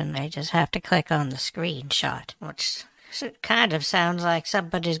screenshot, and they just have to click on the screenshot, which kind of sounds like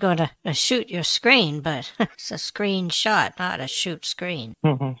somebody's going to shoot your screen, but it's a screenshot, not a shoot screen.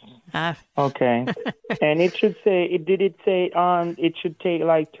 Okay. And it should say, did it say it should take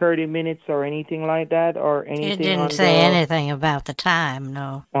like 30 minutes or anything like that, or anything? It didn't say anything about the time,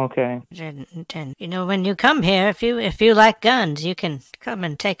 no. Okay. It didn't. When you come here, if you like guns, you can come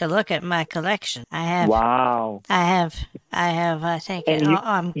and take a look at my collection. I have. Wow. I think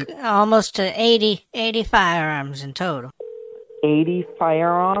I'm almost to 80 firearms in total. 80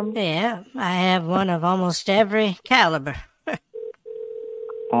 firearms? Yeah, I have one of almost every caliber.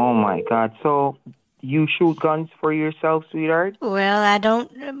 Oh my God! So you shoot guns for yourself, sweetheart? Well, I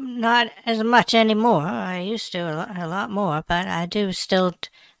don't, not as much anymore. I used to a lot more, but I do still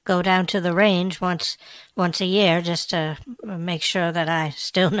go down to the range once a year just to make sure that I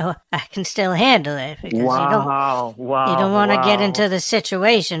still know I can still handle it. Because you don't want to get into the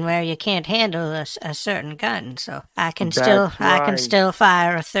situation where you can't handle a certain gun. So I can still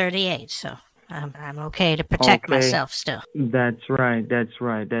fire a .38. So. I'm okay to protect myself still. That's right.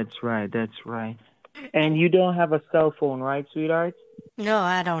 And you don't have a cell phone, right, sweetheart? No,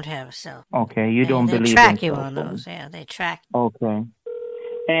 I don't have a cell phone. Okay, you don't believe in They track you cell on phones. those. Yeah, they track. Okay.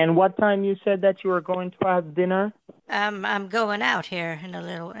 And what time you said that you were going to have dinner? I'm going out here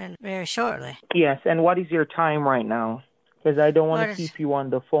very shortly. Yes, and what is your time right now? Because I don't want to keep you on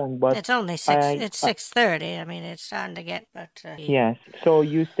the phone, but it's only 6:30. I mean, it's starting to get, but yes. So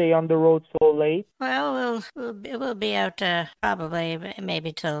you stay on the road so late? Well, we'll be out probably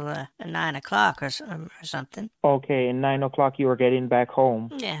maybe till 9 o'clock or something. Okay, and 9 o'clock you are getting back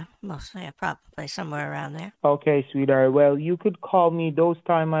home. Yeah, mostly, probably somewhere around there. Okay, sweetheart. Well, you could call me those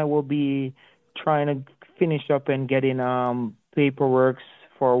time. I will be trying to finish up and getting paperwork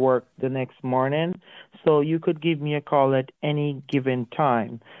for work the next morning. So you could give me a call at any given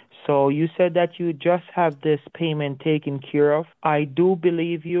time. So you said that you just have this payment taken care of. I do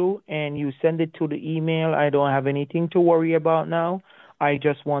believe you, and you send it to the email. I don't have anything to worry about now. I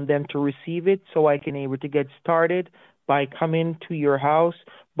just want them to receive it so I can able to get started by coming to your house.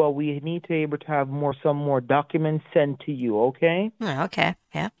 But we need to be able to have some more documents sent to you, okay? Okay,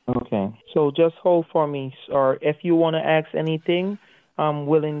 yeah. Okay. So just hold for me, or if you want to ask anything, I'm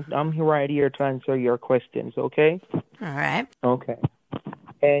right here to answer your questions, okay? All right. Okay.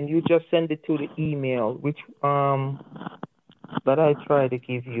 And you just send it to the email, which, but I try to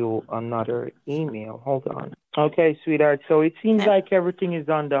give you another email. Hold on. Okay, sweetheart. So it seems like everything is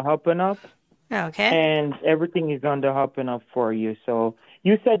on the up and up. Okay. and everything is on the up and up for you. So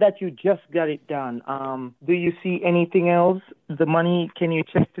you said that you just got it done. Do you see anything else? The money? Can you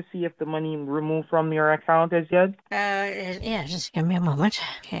check to see if the money removed from your account as yet? Yeah, just give me a moment.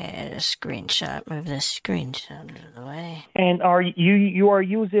 Okay, screenshot. Move this screenshot out of the way. And are you are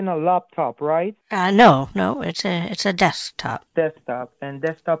using a laptop, right? No, it's a desktop. Desktop, and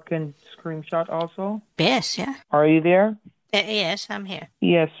desktop can screenshot also. Yes, yeah. Are you there? Yes, I'm here.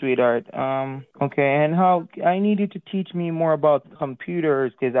 Yes, sweetheart. Okay, and how I need you to teach me more about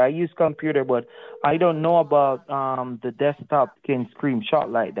computers because I use computer, but I don't know about the desktop can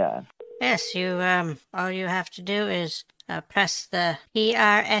screenshot like that. Yes, you all you have to do is press the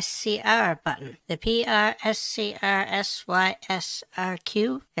PRSCR button. The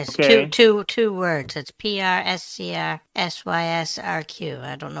PRSCRSYSRQ. It's Okay. two words. It's PRSCRSYSRQ.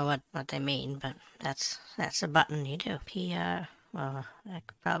 I don't know what they mean, but that's a button you do. Well, that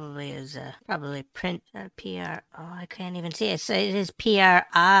probably is probably print PR. Oh, I can't even see it. It is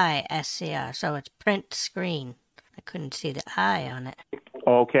PRISCR, so it's print screen. I couldn't see the I on it.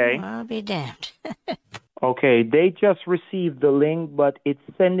 Okay. Well, I'll be damned. Okay, they just received the link, but it's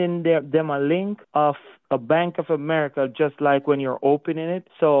sending them a link of a Bank of America, just like when you're opening it.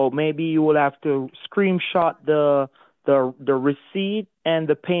 So maybe you will have to screenshot the receipt and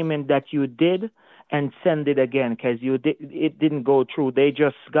the payment that you did and send it again because it didn't go through. They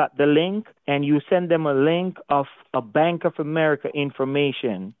just got the link, and you send them a link of a Bank of America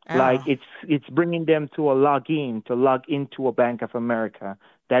information. Oh. Like it's bringing them to a login to log into a Bank of America.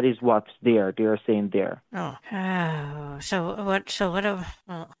 That is what's there. They're saying there. Oh. So what? Well,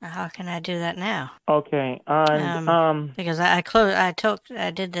 how can I do that now? Okay. And Because I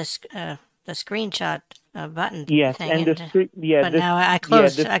did this the screenshot button. yes, thing, and but now I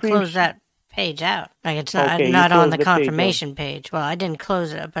closed that page out. Like it's not Okay, not you on closed the the page out. confirmation page. Well, I didn't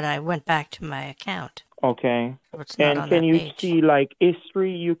close it, but I went back to my account. Okay. So it's not And on can that you page. see like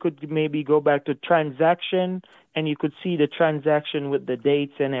history? You could maybe go back to transaction, and you could see the transaction with the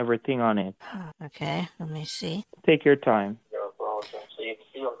dates and everything on it. Okay, let me see. Take your time.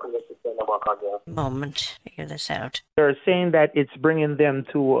 Moment, figure this out. They're saying that it's bringing them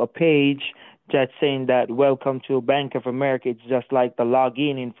to a page that's saying that welcome to Bank of America. It's just like the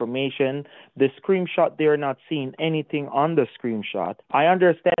login information. The screenshot, they're not seeing anything on the screenshot. I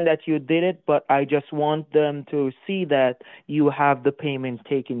understand that you did it, but I just want them to see that you have the payment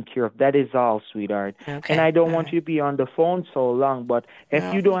taken care of. That is all, sweetheart. Okay. And I don't all want right. you to be on the phone so long, but if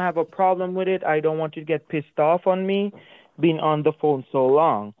No. you don't have a problem with it, I don't want you to get pissed off on me being on the phone so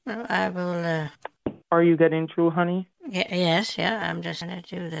long. Well, I will. Are you getting through, honey? Yes, yeah. I'm just gonna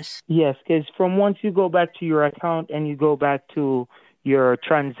do this. Yes, because from once you go back to your account and you go back to your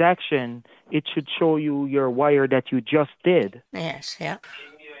transaction, it should show you your wire that you just did. Yes, yep.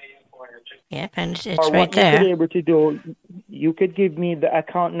 Yep, and it's Or right what you there. could be able to do, you could give me the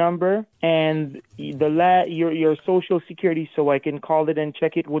account number and your social security so I can call it and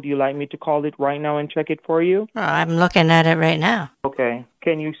check it. Would you like me to call it right now and check it for you? Oh, I'm looking at it right now. Okay.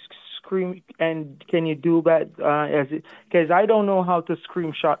 Can you screen and can you do that because I don't know how to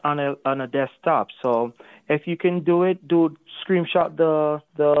screenshot on a desktop. So if you can do it, screenshot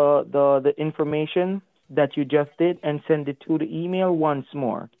the information that you just did and send it to the email once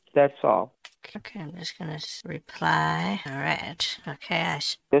more. That's all. Okay, I'm just gonna reply. All right. Okay,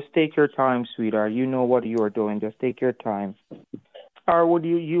 Just take your time, sweetheart. You know what you are doing. Just take your time. Or would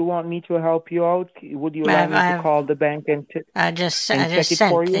you want me to help you out? Would you like me to call the bank and I just and check it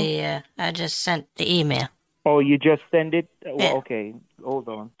for you? I just sent the email. Oh, you just send it? Yeah. Well, okay, hold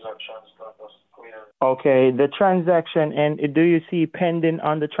on. Okay, the transaction, and do you see pending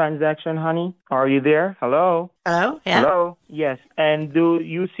on the transaction, honey? Are you there? Hello? Hello? Yeah. Hello? Yes, and do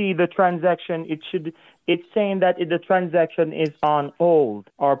you see the transaction? It's saying that the transaction is on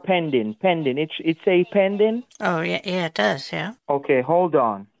hold or pending. It say pending? Oh, yeah, it does, yeah. Okay, hold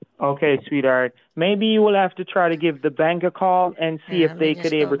on. Okay, sweetheart. Maybe you will have to try to give the bank a call and see if let they me just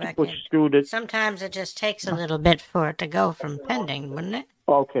could go able to back push in. through the... Sometimes it just takes a little bit for it to go from pending, wouldn't it?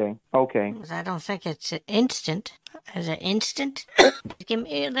 Okay. 'Cause I don't think it's instant. Is it instant?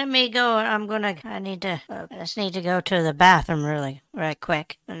 Let me go. I just need to go to the bathroom right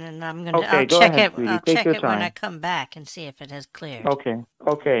quick. And then Okay, I'll go check ahead, it. sweetie. I'll Take check your it when time. I come back and see if it has cleared. Okay.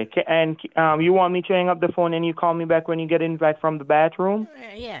 And you want me to hang up the phone and you call me back when you get in back from the bathroom?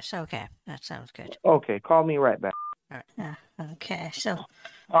 Yes, okay. That sounds good. Okay, call me right back. All right. Okay, so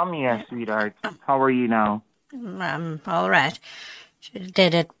I'm here, sweetheart. How are you now? I'm all right.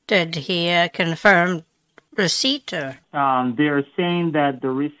 Did he confirm receipt or? They're saying that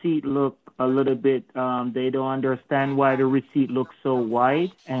the receipt look a little bit. They don't understand why the receipt looks so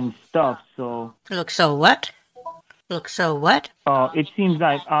white and stuff. So. Look so what? Look so what? It seems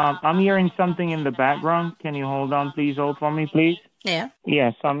like I'm hearing something in the background. Can you hold on, please? Hold for me, please. Yeah.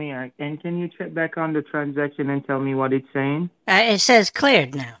 Yes, I'm here. And can you check back on the transaction and tell me what it's saying? It says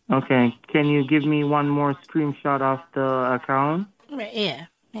cleared now. Okay. Can you give me one more screenshot of the account? Yeah.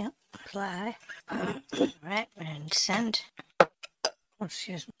 Yeah. Apply. Right. And send. Oh,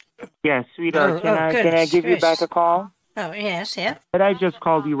 excuse me. Yes, sweetheart. Can I give you back a call? Oh, yes, yeah. But I just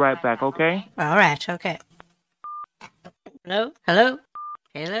called you right back, okay? All right, okay. Hello? Hello?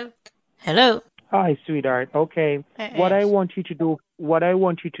 Hello? Hello? Hi, sweetheart. Okay. What I want you to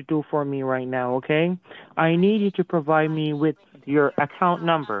do for me right now, okay? I need you to provide me with your account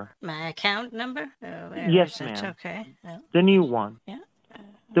number. My account number? Yes, ma'am. Okay. No. The new one. Yeah.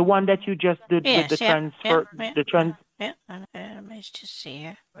 The one that you just did with the transfer. Yeah. Let me just see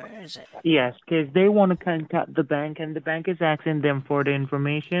here. Where is it? Yes, because they want to contact the bank, and the bank is asking them for the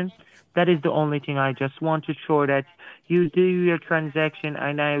information. That is the only thing. I just want to show that you do your transaction,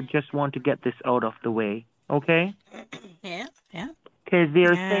 and I just want to get this out of the way. Okay? Yeah. Because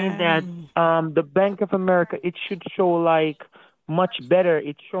they're saying that the Bank of America, it should show like much better.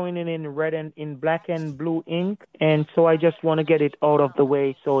 It's showing it in red and in black and blue ink, and so I just want to get it out of the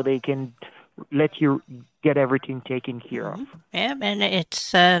way so they can let you get everything taken care of. Yeah, and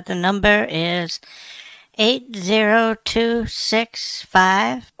it's the number is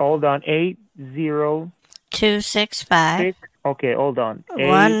 80265. Hold on, 80265. Okay, hold on.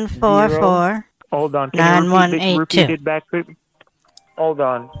 144. Hold on. Can 9182. you repeat it back? Hold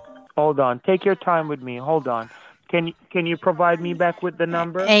on. Take your time with me. Hold on. Can you provide me back with the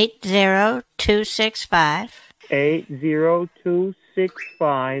number? 80265.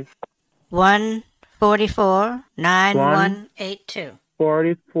 80265. 144 9182.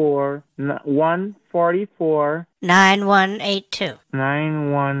 144 9182.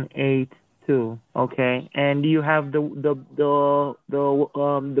 9182. Okay. And do you have the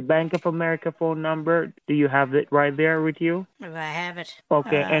Bank of America phone number? Do you have it right there with you? I have it.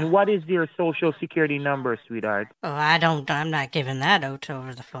 Okay. And what is your social security number, sweetheart? Oh, I'm not giving that out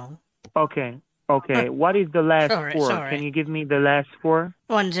over the phone. Okay. What is the last four? Sorry. Can you give me the last four?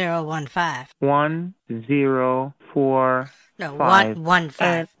 1015. 1045. No,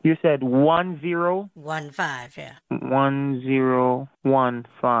 115. You said 1015, yeah.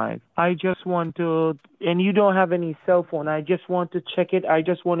 1015. I just want to, and you don't have any cell phone. I just want to check it. I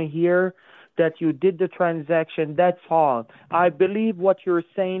just want to hear that you did the transaction. That's all. I believe what you're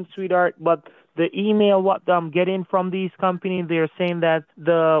saying, sweetheart, but the email what I'm getting from these companies, they're saying that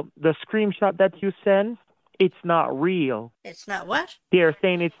the screenshot that you send, it's not real. It's not what? They're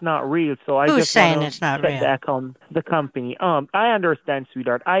saying it's not real. So I Who's just saying it's not real? The company. I understand,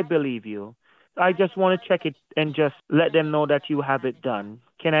 sweetheart. I believe you. I just want to check it and just let them know that you have it done.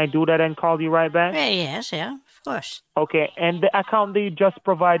 Can I do that and call you right back? Yes, of course. Okay, and the account that you just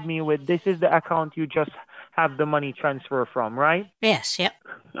provide me with, this is the account you just have the money transfer from, right? Yes, yep.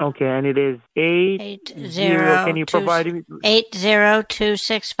 Okay, and it is 80. Can you provide me?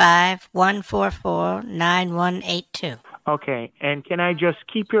 80265 144 9182. Okay, and can I just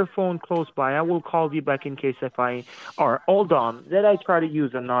keep your phone close by? I will call you back in case if hold on. Then I try to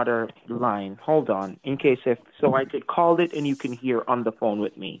use another line. Hold on, in case so I could call it and you can hear on the phone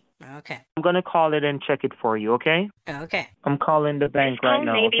with me. Okay. I'm going to call it and check it for you, okay? Okay. I'm calling the bank right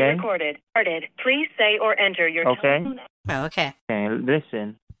now, okay? This call may be recorded. Please say or enter your telephone. Okay. Okay,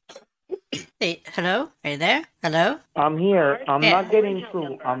 listen. Hey, hello? Are you there? Hello? I'm here. I'm not getting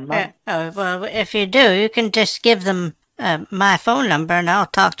through. I'm not. Well, if you do, you can just give them my phone number and I'll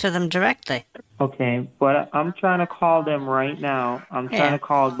talk to them directly. Okay, but I'm trying to call them right now. I'm trying to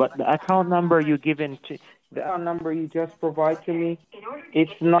call, but the account number you just provide to me,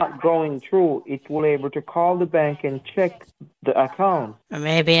 it's not going through. It will able to call the bank and check the account.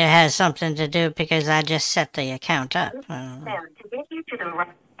 Maybe it has something to do because I just set the account up. To get you to the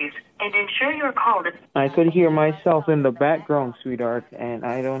right place and ensure your call is... I could hear myself in the background, sweetheart, and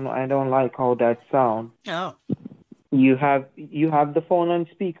I don't like how that sounds. Oh. You have the phone on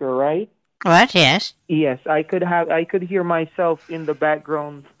speaker, right? What? Yes. Yes, I could hear myself in the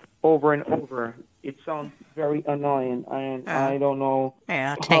background over and over. It sounds very annoying, and I don't know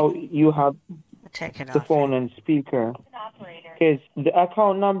how you have the phone on speaker. Because the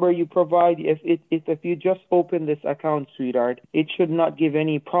account number you provide, if you just open this account, sweetheart, it should not give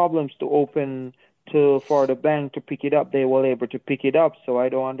any problems to for the bank to pick it up, they were able to pick it up. So I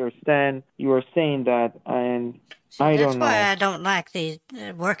don't understand. You were saying that, and I That's don't know. why I don't like these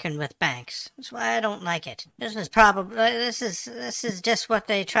working with banks. That's why I don't like it. This is probably this is just what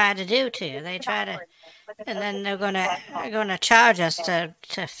they try to do to you. They try to, and then they're gonna charge us to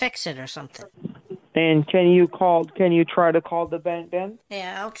fix it or something. And can you try to call the bank then?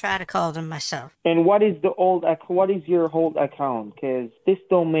 Yeah, I'll try to call them myself. And what is your old account? Because this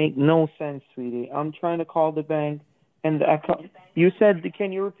don't make no sense, sweetie. I'm trying to call the bank, and the account. You said,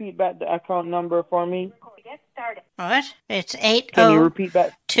 can you repeat back the account number for me? What? It's Can you repeat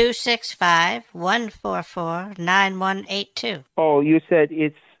back? 265-144-9182. Oh, you said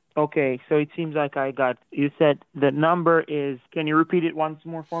it's okay. So it seems like you said the number is. Can you repeat it once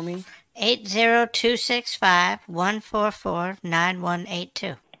more for me?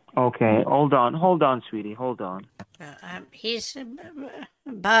 80265-144-9182. Okay, hold on, sweetie, hold on.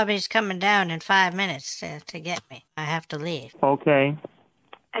 Bobby's coming down in 5 minutes to get me. I have to leave. Okay.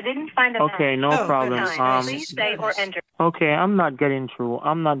 I didn't find a Okay, no problem. Please say or enter. Okay, I'm not getting through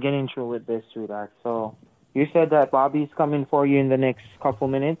with this, sweetheart. So you said that Bobby's coming for you in the next couple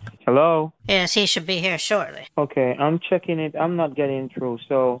minutes. Hello? Yes, he should be here shortly. Okay, I'm checking it. I'm not getting through.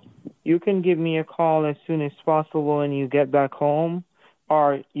 So you can give me a call as soon as possible when you get back home,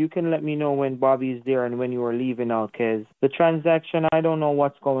 or you can let me know when Bobby's there and when you are leaving out, because the transaction, I don't know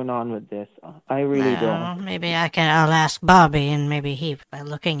what's going on with this. I really don't. Maybe I'll ask Bobby, and maybe he by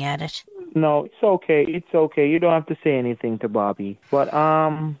looking at it. No, it's okay. It's okay. You don't have to say anything to Bobby. But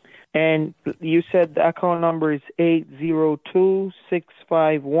and you said the account number is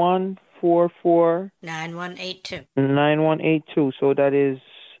 802-651-44 9182. 9182. So that is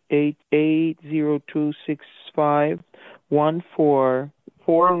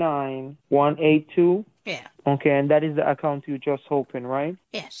 802-651-4449-182. Yeah. Okay, and that is the account you just opened, right?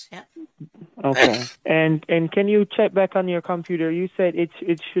 Yes. Yeah. Okay. And can you check back on your computer? You said it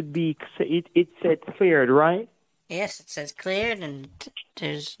should be it said cleared, right? Yes, it says cleared, and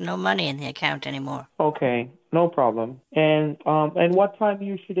there's no money in the account anymore. Okay, no problem. And what time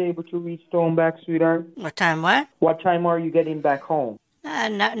you should be able to reach home back, sweetheart? What time? What? What time are you getting back home?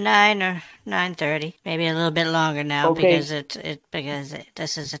 9 or 9:30, maybe a little bit longer now, Okay. because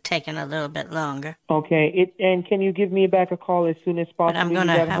this is taking a little bit longer. Okay. And can you give me back a call as soon as possible? But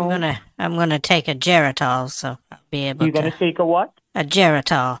I'm gonna take a Geritol, so I'll be able You're gonna take a what? A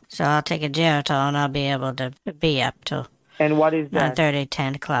Geritol. So I'll take a Geritol, and I'll be able to be up till. And what is that? 9:30,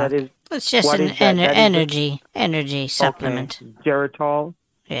 10 o'clock. That is. It's just what an is that? That is energy supplement. Okay. Geritol.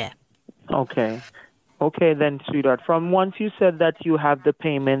 Yeah. Okay. Okay then, sweetheart. From once you said that you have the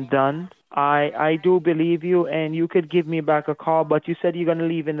payment done, I do believe you, and you could give me back a call, but you said you're going to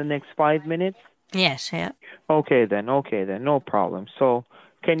leave in the next 5 minutes? Yes, yeah. Okay then, no problem. So,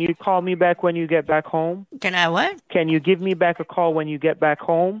 can you call me back when you get back home? Can I what? Can you give me back a call when you get back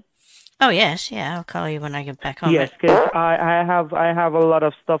home? Oh, yes, yeah, I'll call you when I get back home. Yes, because I have a lot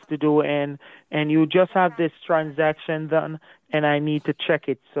of stuff to do, and you just have this transaction done, and I need to check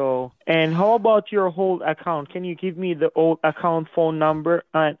it. So, and how about your whole account? Can you give me the old account phone number,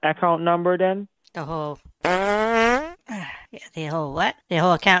 account number then? The whole what? The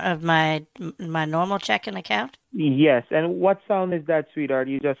whole account of my normal checking account? Yes, and what sound is that, sweetheart?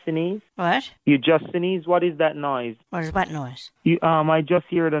 You just sneeze? What? You just sneeze? What is that noise? What is what noise? I just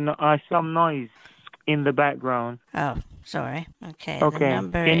hear some noise in the background. Oh, sorry. Okay. Okay. The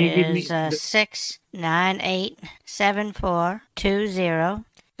number Can you give me is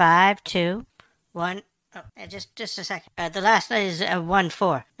 698742052. Just a second. The last is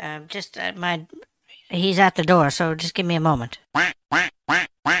 14. He's at the door, so just give me a moment.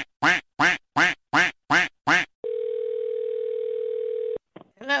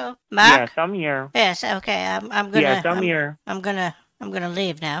 Hello, Mark? Yes, I'm here. Yes, okay. I'm gonna. Yes, I'm here. I'm gonna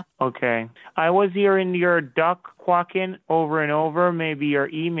leave now. Okay. I was hearing your duck quacking over and over. Maybe your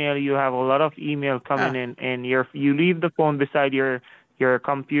email. You have a lot of email coming in, and you leave the phone beside your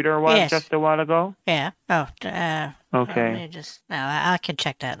computer just a while ago. Yeah. Oh. Okay. I can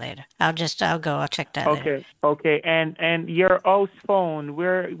check that later. I'll check that later. Okay. And your house phone.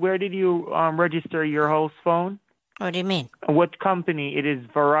 Where did you register your house phone? What do you mean? What company? It is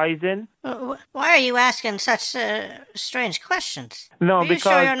Verizon? Why are you asking such strange questions? No, are you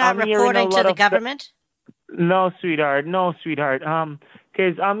because sure you're not reporting to the government? No, sweetheart.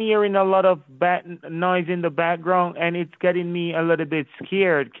 Because I'm hearing a lot of noise in the background, and it's getting me a little bit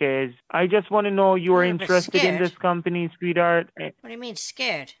scared, because I just want to know you're interested in this company, sweetheart. What do you mean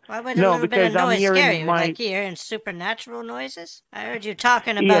scared? Why would a little bit of noise scare you? Like you're hearing supernatural noises? I heard you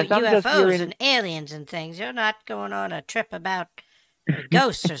talking about UFOs and aliens and things. You're not going on a trip about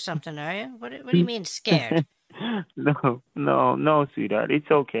ghosts or something, are you? What do you mean scared? No, sweetheart.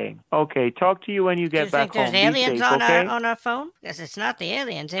 It's okay. Okay, talk to you when you Do you get back think there's home. Be aliens safe, on okay? our phone? Because it's not the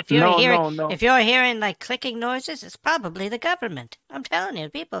aliens. If No, you're hearing like clicking noises, it's probably the government. I'm telling you,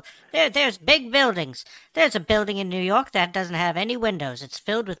 people. There's big buildings. There's a building in New York that doesn't have any windows. It's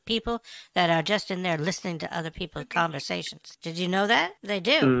filled with people that are just in there listening to other people's conversations. Did you know that? They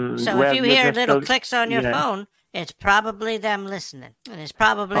do. So well, if you you're hear just little so- clicks on your yeah. phone, it's probably them listening. And it's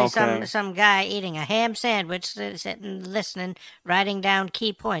probably Okay. some guy eating a ham sandwich, sitting, listening, writing down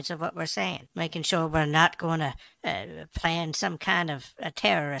key points of what we're saying, making sure we're not going to plan some kind of a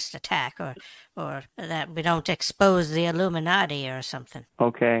terrorist attack or that we don't expose the Illuminati or something.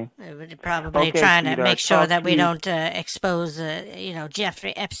 Okay. We're probably Okay, trying to sweetheart, make sure talk that to we you. don't expose,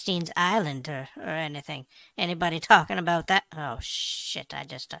 Jeffrey Epstein's island or anything. Anybody talking about that? Oh, shit,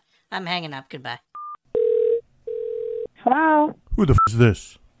 I'm hanging up. Goodbye. Hello, Who the is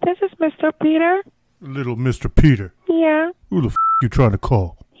this? this is Mr. Peter. Little Mr. Peter. Yeah, Who the you trying to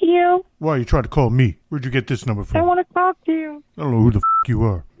call? you. Why are you trying to call me? Where'd you get this number I from? want to talk to you. I don't know who the you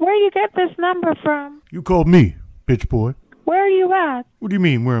are. Where you get this number from? You called me, bitch boy. Where are you at? What do you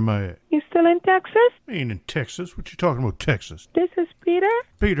mean, where am I at? You still in Texas? I ain't in Texas. What you talking about, Texas? This is Peter.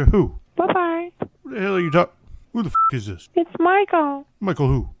 Peter who? Bye-bye. What the hell are you talking? Who the is this? It's Michael. Michael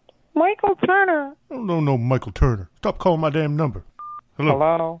who? Michael Turner. I don't know no Michael Turner. Stop calling my damn number. Hello?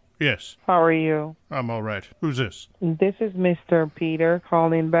 Hello? Yes, How are you? I'm all right. Who's this? This is Mr. Peter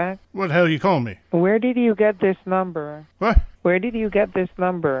calling back. What the hell you calling me? Where did you get this number? What? Where did you get this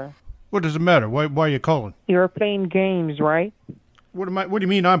number? What does it matter? Why are you calling? You're playing games, right? What do you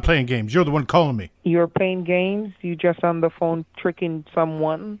mean I'm playing games? You're the one calling me. You're playing games? You just on the phone tricking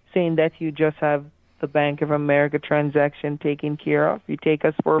someone, saying that you just have the Bank of America transaction taken care of? You take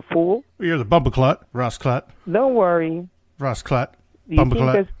us for a fool? You're the bumbleclot, Rossclot, Don't worry. Rossclot, You take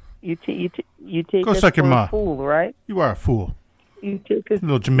bumbleclot. us, you take Go us suck your for ma. a fool, right? You are a fool. You take us,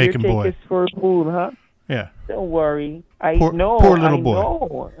 Little Jamaican you take boy. us for a fool, huh? Yeah. Don't worry. I Poor, know. poor little I boy.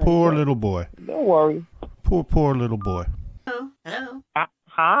 know. Poor little boy. Don't worry. Poor little boy. Hello?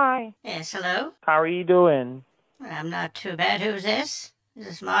 Hi. Yes, hello? How are you doing? I'm not too bad. Who's this? Is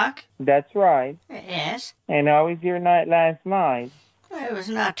this Mark? That's right. Yes. And how was your night last night? It was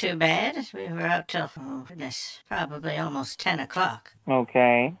not too bad. We were out till, probably almost 10 o'clock.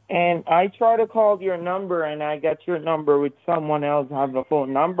 Okay. And I tried to call your number, and I got your number with someone else have a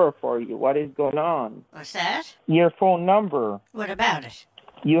phone number for you. What is going on? What's that? Your phone number. What about it?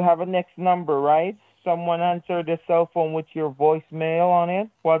 You have a next number, right? Someone answered the cell phone with your voicemail on it.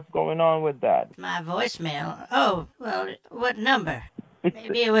 What's going on with that? My voicemail? Oh, well, what number?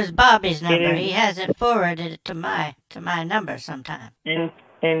 Maybe it was Bobby's number. He has it forwarded to my number sometime. And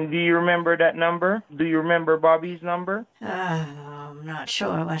do you remember that number? Do you remember Bobby's number? I'm not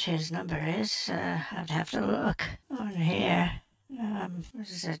sure what his number is. I'd have to look on here. What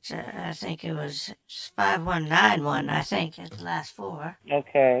is it? I think it was 5191, I think, at the last four.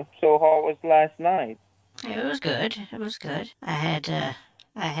 Okay. So how was last night? It was good. It was good. I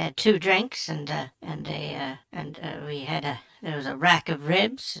had 2 drinks and there was a rack of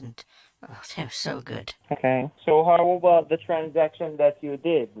ribs and they were so good. Okay. So how about the transaction that you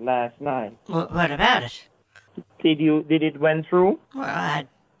did last night? What about it? Did it went through? Well,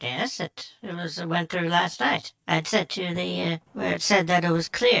 yes, it went through last night. I'd sent you the where it said that it was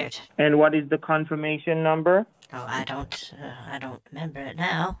cleared. And what is the confirmation number? Oh, I don't remember it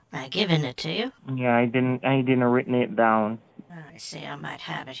now. I've given it to you. Yeah, I didn't written it down. I see. I might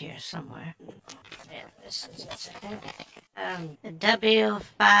have it here somewhere. Yeah, this is a second.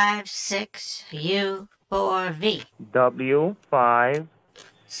 W56U4V. W5.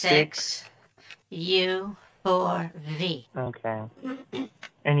 6U4V. Okay.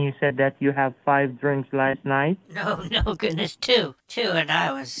 And you said that you have 5 drinks last night? No, goodness, 2. 2, and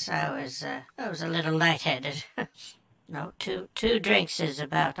I was a little lightheaded. No, two drinks is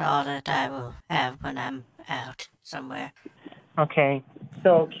about all that I will have when I'm out somewhere. Okay.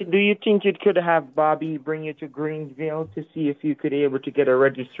 So, do you think you could have Bobby bring you to Greensville to see if you could be able to get a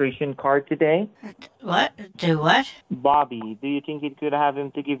registration card today? What? Do what? Bobby, do you think you could have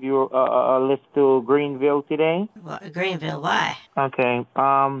him to give you a lift to Greenville today? What, Greenville? Why? Okay.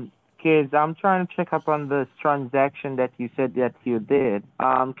 Kids, I'm trying to check up on this transaction that you said that you did.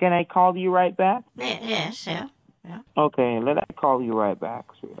 Can I call you right back? Yes, yeah. Okay, let me call you right back,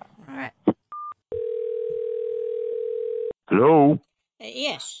 sweetheart. All right. Hello?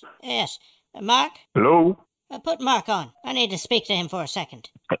 Yes. Mark? Hello? Put Mark on. I need to speak to him for a second.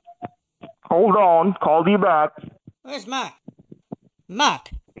 Hold on. Called you back. Where's Mark? Mark?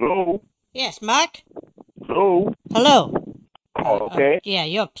 Hello? Yes, Mark? Hello? Hello? call, okay? Yeah,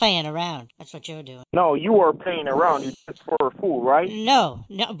 you're playing around. That's what you're doing. No, you are playing around. You're just for a fool, right? No.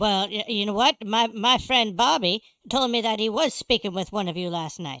 Well, you know what? My friend Bobby told me that he was speaking with one of you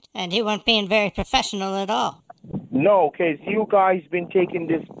last night, and he wasn't being very professional at all. No, because you guys been taking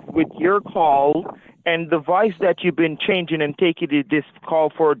this with your call and the voice that you've been changing and taking this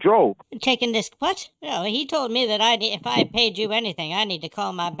call for a joke. Taking this what? No, he told me that if I paid you anything, I need to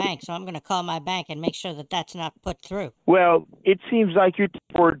call my bank, so I'm going to call my bank and make sure that that's not put through. Well, it seems like you're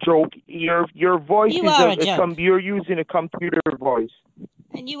for a joke. Your voice You is are a joke. You're using a computer voice.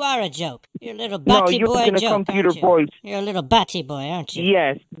 And you are a joke. You're a little batty you're boy using joke, a computer aren't you? Voice. You're a little batty boy, aren't you?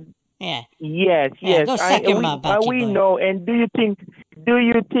 Yes. Yeah. Yes, Yeah, yes. go suck your mouth, batty we boy. know. And do you think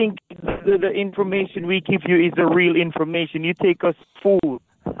the information we give you is the real information? You take us fool.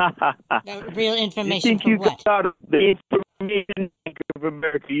 The real information you think for you what? got out of the information Bank of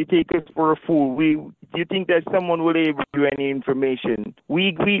America? You take us for a fool. You think that someone will able to do any information?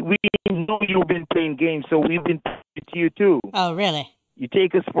 We know you've been playing games, so we've been with you too. Oh, really? You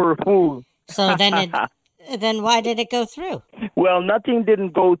take us for a fool. So then why did it go through? Well, nothing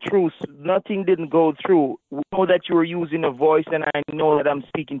didn't go through. Nothing didn't go through. We know that you were using a voice, and I know that I'm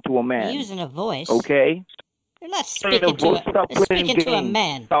speaking to a man. You're using a voice? Okay. You're not speaking to a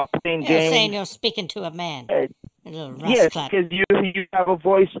man. Stop playing You're games. saying you're speaking to a man. A little Yes, rascal. because you have a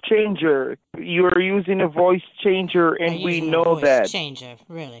voice changer. You're using a voice changer, and You're we using know a voice that. Changer,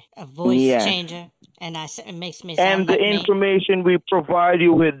 really. A voice Yes. changer? And it makes me sound And the like me. information we provide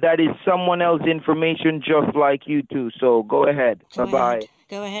you with, that is someone else's information just like you too. So go ahead. Bye-bye.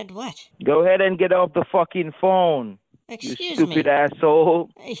 Go ahead what? Go ahead and get off the fucking phone. Excuse you stupid me. asshole.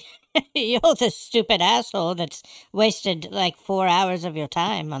 You're the stupid asshole that's wasted like 4 hours of your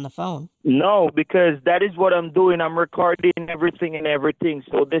time on the phone. No, because that is what I'm doing. I'm recording everything.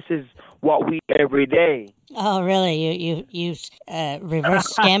 So this is what we do every day. Oh, really? You use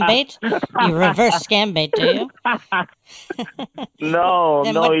reverse scambait? You reverse scambait, do you? No,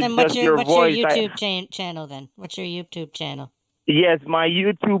 it's just your voice. What's your YouTube channel then? What's your YouTube channel? Yes, my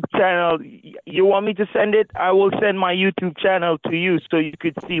YouTube channel. You want me to send it? I will send my YouTube channel to you so you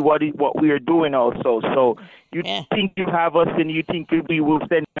could see what we are doing also. So you think you have us and you think we will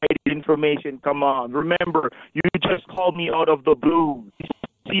send information. Come on. Remember, you just called me out of the blue. You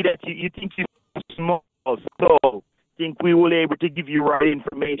see that you think you're small. So think we will able to give you right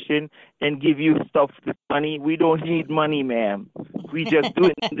information and give you stuff with money. We don't need money, ma'am. We just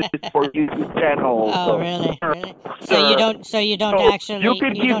doing this for YouTube channel. Oh, really? So you don't actually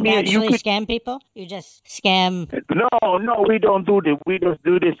scam people? You just scam. No, we don't do this. We just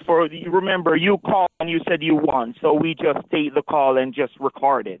do this for you. Remember, you call and you said you won, so we just take the call and just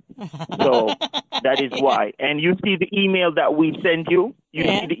record it. So that is why. And you see the email that we send you? You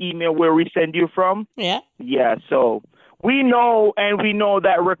see the email where we send you from? Yeah. Yeah, so we know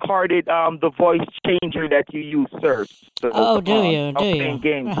that recorded the voice changer that you use, sir. So, do you?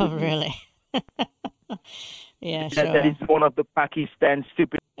 Games Oh, really? Yeah, sure. That is one of the Pakistan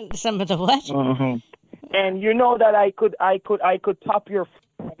stupid. Some of the what? Mm-hmm. And you know that I could top your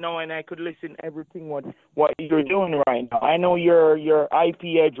and I could listen everything what you're doing right now. I know your IP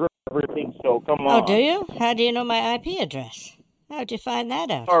address, everything. So come on. Oh, do you? How do you know my IP address? How'd you find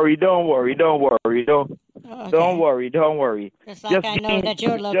that out? Don't worry. Don't worry. Just like I know that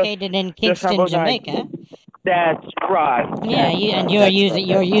you're located in Kingston, Jamaica. That's right. Yeah,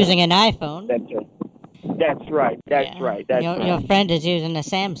 you're using an iPhone. That's right. Your friend is using a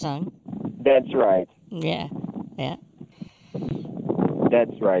Samsung. That's right. Yeah.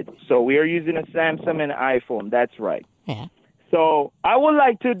 That's right. So we are using a Samsung and iPhone. That's right. Yeah. So I would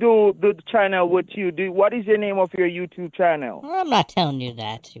like to do the channel with you. What is the name of your YouTube channel? Well, I'm not telling you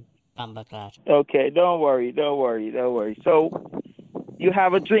that, you bumbleclot. Okay, don't worry. So you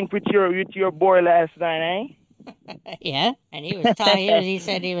have a drink with your boy last night, eh? Yeah, and he was talking. He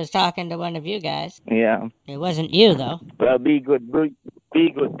said he was talking to one of you guys. Yeah. It wasn't you though. Well, be good, buddy. Be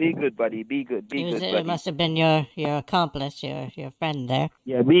good, buddy. It must have been your accomplice, your friend there.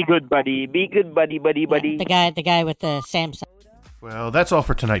 Yeah, be good, buddy. Yeah, the guy with the Samsung. Well, that's all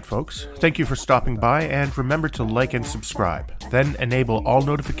for tonight, folks. Thank you for stopping by, and remember to like and subscribe. Then enable all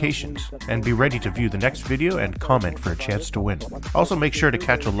notifications, and be ready to view the next video and comment for a chance to win. Also, make sure to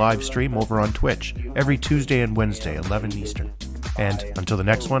catch a live stream over on Twitch every Tuesday and Wednesday, 11 Eastern. And until the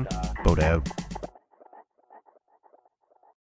next one, Boda out.